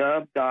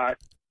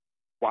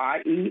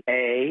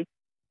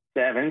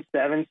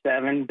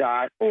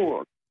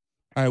www.yea777.org.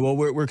 All right, well,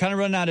 we're kind of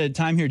running out of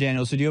time here,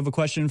 Daniel. So do you have a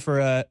question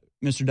for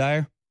Mr.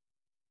 Dyer?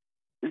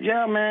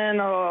 Yeah, man.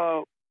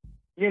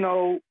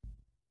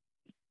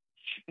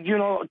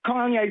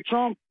 Kanye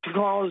Trump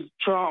calls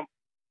Trump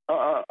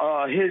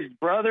his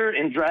brother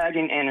in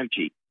Dragon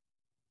Energy.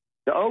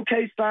 The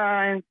OK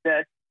sign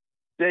that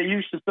they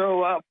used to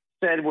throw up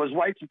said was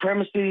white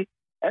supremacy.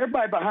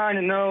 Everybody behind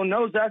the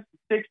knows that's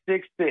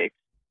 666.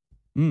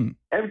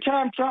 Every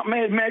time Trump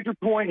made a major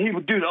point, he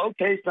would do the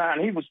OK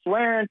sign. He was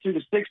swearing to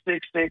the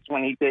 666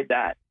 when he did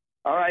that.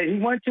 All right, he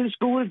went to the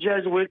school of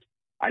Jesuits.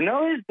 I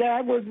know his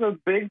dad was a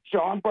big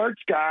Sean Birch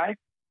guy,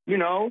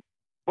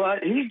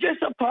 but he's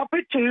just a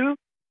puppet too.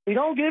 He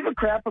don't give a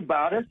crap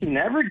about us. He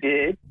never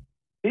did.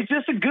 He's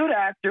just a good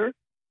actor.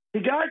 He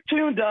got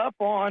tuned up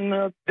on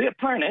The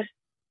Apprentice.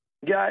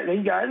 He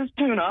got his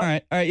tune up. All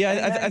right.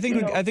 Yeah, I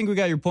think we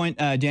got your point,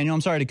 Daniel.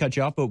 I'm sorry to cut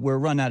you off, but we're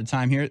running out of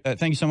time here.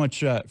 Thank you so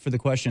much for the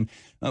question.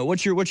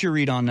 What's your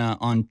read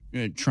on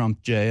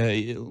Trump,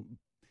 Jay?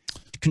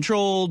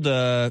 Controlled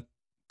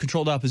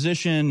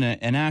opposition,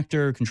 an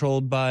actor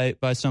controlled by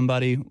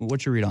somebody.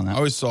 What's your read on that? I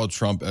always saw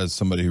Trump as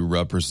somebody who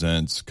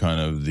represents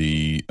kind of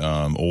the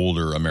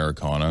older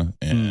Americana.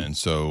 And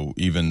so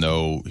even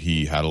though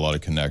he had a lot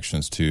of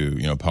connections to,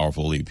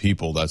 powerful elite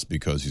people, that's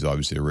because he's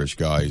obviously a rich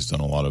guy. He's done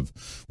a lot of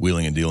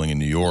wheeling and dealing in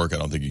New York. I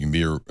don't think you can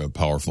be a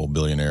powerful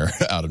billionaire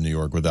out of New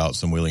York without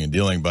some wheeling and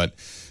dealing. But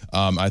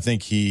I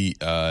think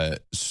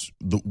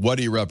what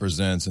he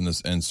represents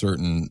in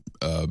certain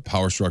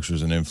power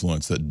structures and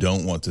influence that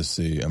don't want to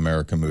see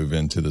America move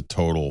into the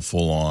total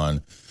full-on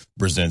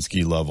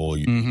Brzezinski level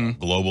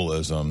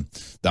globalism,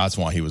 that's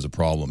why he was a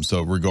problem.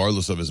 So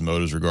regardless of his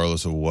motives,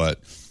 regardless of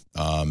what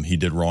he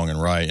did wrong and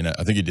right, and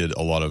I think he did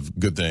a lot of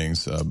good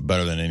things,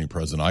 better than any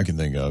president I can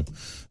think of.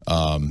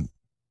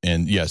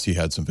 And yes, he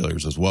had some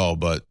failures as well,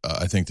 but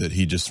I think that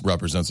he just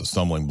represents a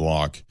stumbling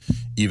block,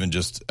 even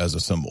just as a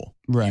symbol.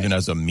 Right. Even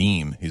as a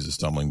meme, he's a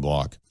stumbling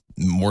block.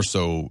 More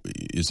so,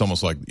 it's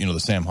almost like, the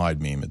Sam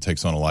Hyde meme. It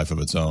takes on a life of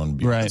its own.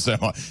 Right.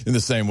 In the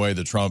same way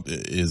that Trump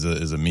is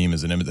a meme,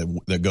 is an image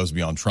that goes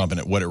beyond Trump,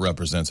 and what it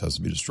represents has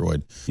to be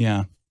destroyed.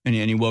 Yeah. And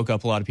he woke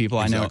up a lot of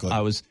people. Exactly. I know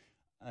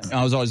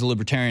I was always a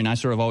libertarian. I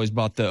sort of always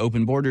bought the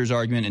open borders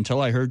argument until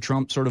I heard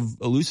Trump sort of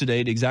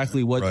elucidate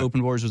exactly what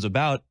open borders was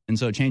about. And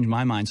so it changed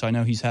my mind. So I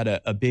know he's had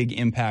a big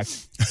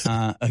impact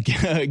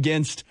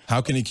against. How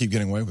can he keep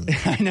getting away with it?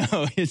 I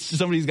know.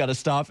 Somebody's got to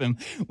stop him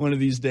one of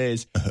these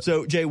days.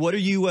 So, Jay, what are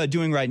you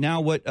doing right now?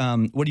 What are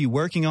you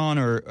working on?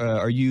 Or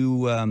are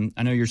you,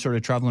 I know you're sort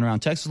of traveling around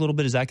Texas a little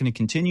bit. Is that going to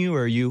continue,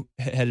 or are you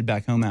headed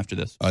back home after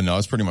this? No,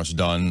 it's pretty much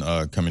done.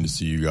 Coming to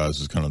see you guys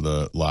is kind of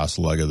the last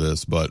leg of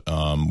this. But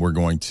we're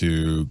going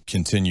to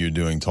continue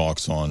doing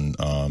talks on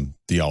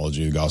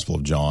theology, the Gospel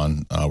of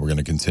John. We're going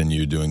to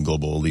continue doing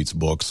Global Elites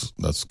books.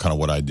 That's kind of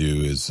what I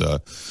do is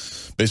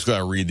basically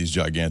I read these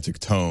gigantic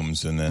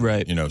tomes and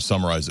then,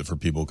 summarize it for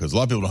people, because a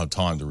lot of people don't have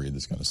time to read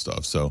this kind of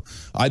stuff. So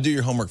I do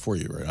your homework for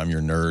you, right? I'm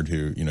your nerd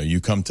who, you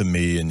come to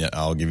me and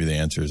I'll give you the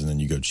answers, and then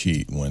you go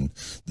cheat when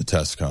the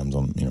test comes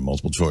on,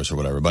 multiple choice or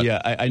whatever. But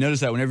yeah, I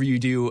noticed that whenever you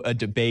do a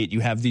debate, you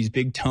have these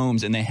big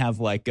tomes and they have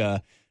like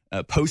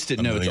Post-it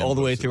notes all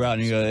the way throughout,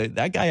 and you go,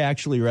 that guy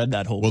actually read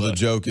that whole book. Well, the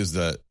joke is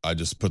that I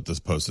just put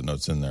this Post-it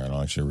notes in there and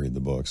I'll actually read the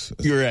books.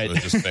 You're right.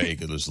 It's just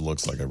fake. It just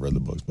looks like I read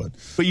the books.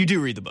 But you do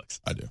read the books.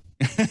 I do.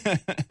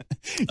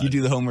 You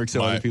do the homework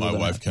so other people My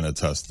don't wife have. can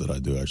attest that I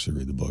do actually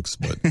read the books.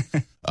 But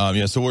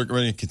so we're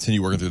going to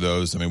continue working through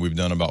those. I mean, we've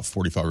done about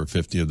 45 or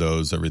 50 of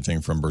those,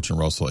 everything from Bertrand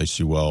Russell,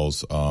 H.G.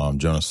 Wells,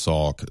 Jonas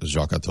Salk,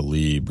 Jacques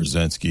Attali,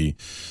 Brzezinski,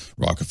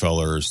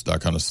 Rockefellers,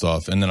 that kind of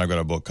stuff. And then I've got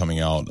a book coming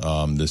out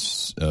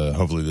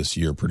hopefully this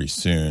year pretty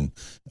soon,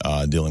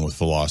 dealing with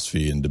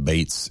philosophy and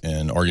debates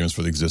and arguments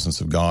for the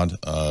existence of God.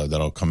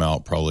 That'll come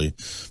out probably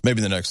maybe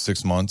in the next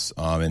 6 months.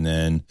 And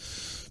then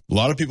a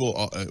lot of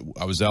people,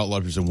 I was out, a lot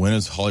of people said, when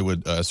is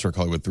Cirque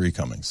Hollywood 3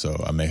 coming?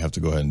 So I may have to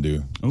go ahead and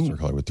do Cirque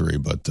Hollywood 3.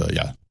 But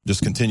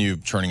just continue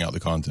churning out the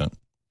content.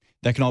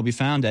 That can all be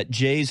found at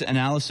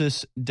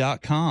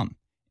jaysanalysis.com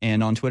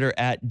and on Twitter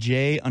at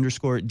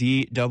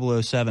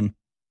J_D007.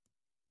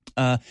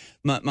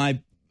 My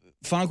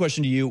final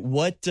question to you,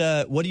 what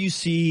do you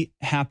see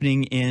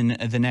happening in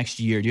the next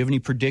year? Do you have any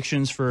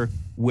predictions for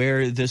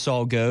where this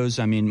all goes?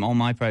 I mean, all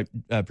my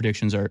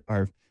predictions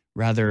are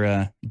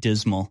rather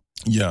dismal.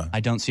 Yeah, I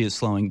don't see it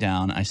slowing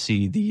down. I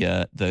see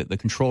the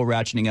control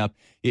ratcheting up.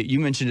 You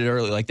mentioned it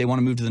earlier, like they want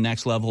to move to the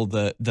next level.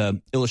 The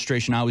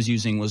illustration I was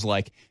using was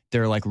like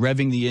they're like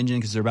revving the engine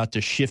because they're about to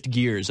shift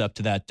gears up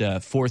to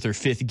that fourth or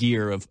fifth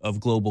gear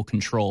of global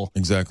control.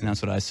 Exactly, and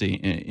that's what I see.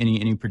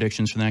 Any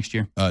predictions for the next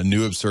year?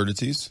 New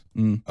absurdities.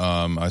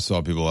 I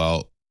saw people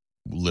out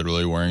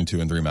literally wearing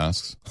 2 and 3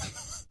 masks.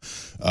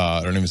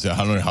 I don't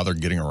know how they're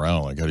getting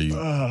around. Like, how do you?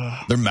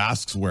 Their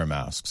masks wear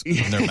masks,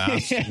 and their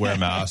masks wear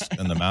masks,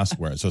 and the mask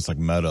wear it. So it's like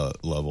meta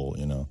level,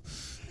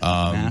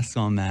 Mask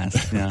on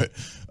mask. Yeah.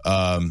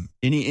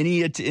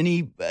 Any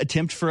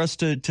attempt for us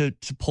to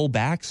pull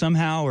back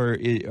somehow, or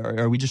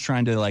are we just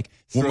trying to like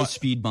throw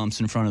speed bumps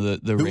in front of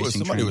the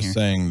racing? Somebody was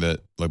saying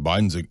that like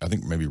Biden's. I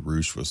think maybe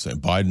Roosh was saying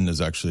Biden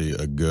is actually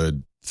a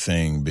good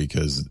thing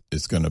because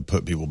it's going to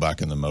put people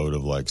back in the mode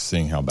of like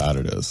seeing how bad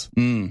it is,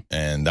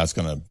 and that's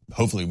going to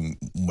hopefully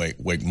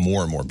wake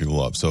more and more people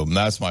up. So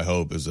that's my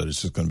hope, is that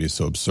it's just going to be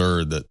so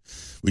absurd that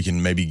we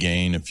can maybe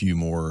gain a few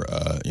more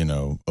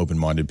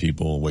open-minded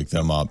people, wake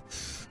them up.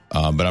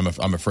 But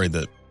I'm afraid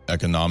that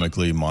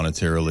economically,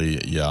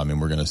 monetarily,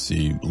 we're going to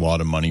see a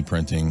lot of money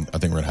printing. I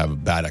think we're going to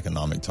have bad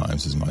economic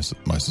times, is my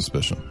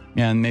suspicion.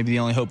 Yeah, and maybe the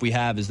only hope we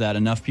have is that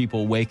enough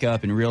people wake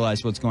up and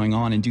realize what's going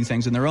on and do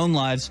things in their own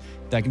lives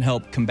that can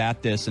help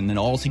combat this. And then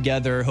all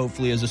together,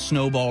 hopefully as a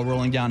snowball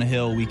rolling down a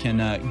hill, we can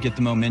get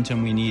the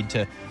momentum we need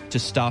to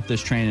stop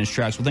this train in its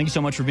tracks. Well, thank you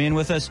so much for being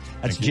with us.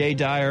 That's Jay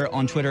Dyer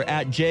on Twitter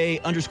at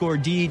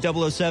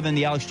J_D007.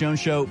 The Alex Jones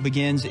Show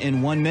begins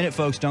in 1 minute,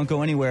 folks. Don't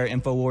go anywhere.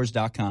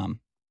 Infowars.com.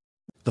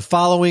 The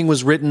following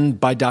was written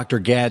by Dr.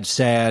 Gad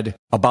Saad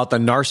about the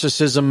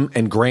narcissism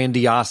and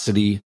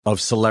grandiosity of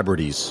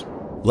celebrities.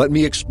 Let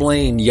me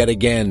explain yet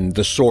again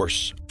the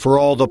source for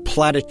all the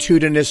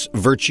platitudinous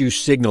virtue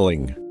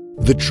signaling.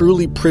 The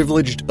truly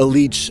privileged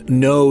elites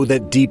know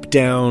that deep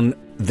down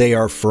they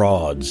are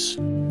frauds.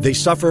 They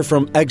suffer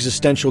from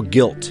existential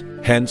guilt.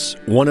 Hence,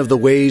 one of the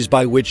ways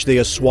by which they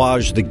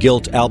assuage the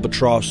guilt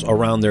albatross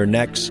around their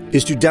necks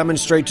is to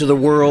demonstrate to the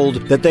world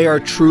that they are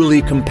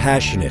truly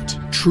compassionate,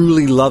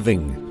 truly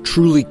loving,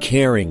 truly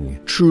caring,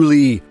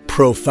 truly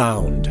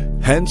profound.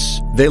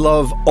 Hence, they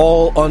love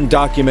all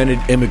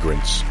undocumented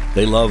immigrants.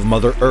 They love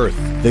Mother Earth.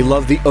 They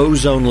love the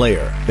ozone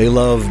layer. They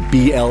love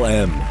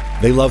BLM.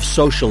 They love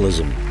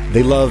socialism.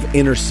 They love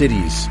inner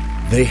cities.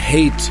 They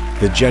hate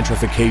the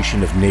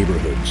gentrification of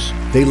neighborhoods.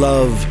 They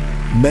love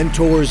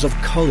mentors of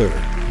color.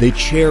 They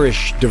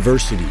cherish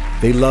diversity.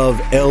 They love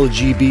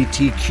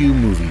LGBTQ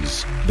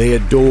movies. They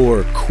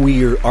adore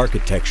queer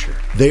architecture.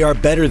 They are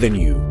better than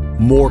you,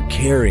 more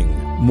caring,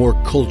 more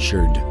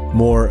cultured,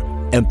 more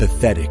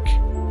empathetic.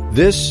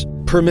 This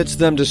permits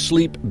them to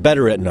sleep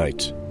better at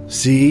night.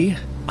 See,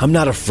 I'm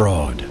not a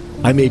fraud.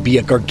 I may be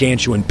a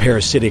gargantuan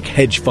parasitic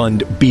hedge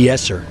fund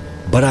BSer,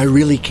 but I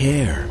really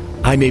care.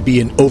 I may be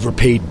an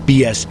overpaid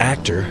BS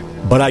actor,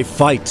 but I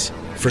fight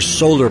for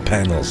solar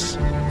panels.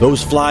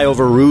 Those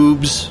flyover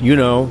rubes,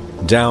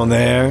 down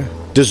there,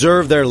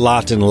 deserve their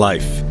lot in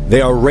life.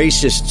 They are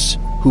racists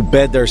who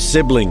bed their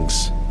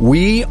siblings.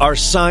 We are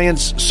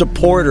science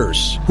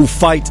supporters who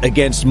fight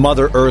against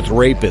Mother Earth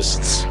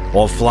rapists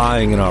while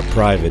flying in our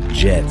private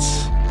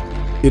jets.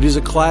 It is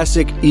a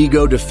classic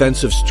ego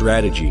defensive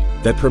strategy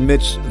that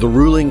permits the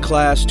ruling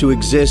class to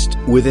exist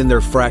within their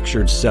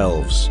fractured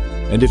selves.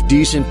 And if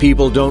decent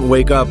people don't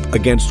wake up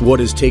against what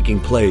is taking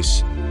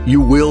place,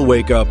 you will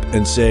wake up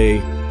and say,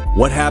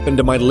 what happened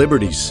to my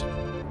liberties?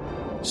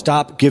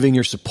 Stop giving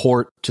your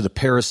support to the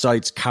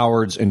parasites,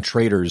 cowards, and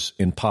traitors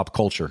in pop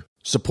culture.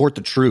 Support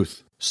the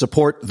truth.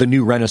 Support the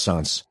new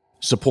renaissance.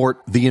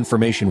 Support the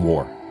information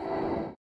war.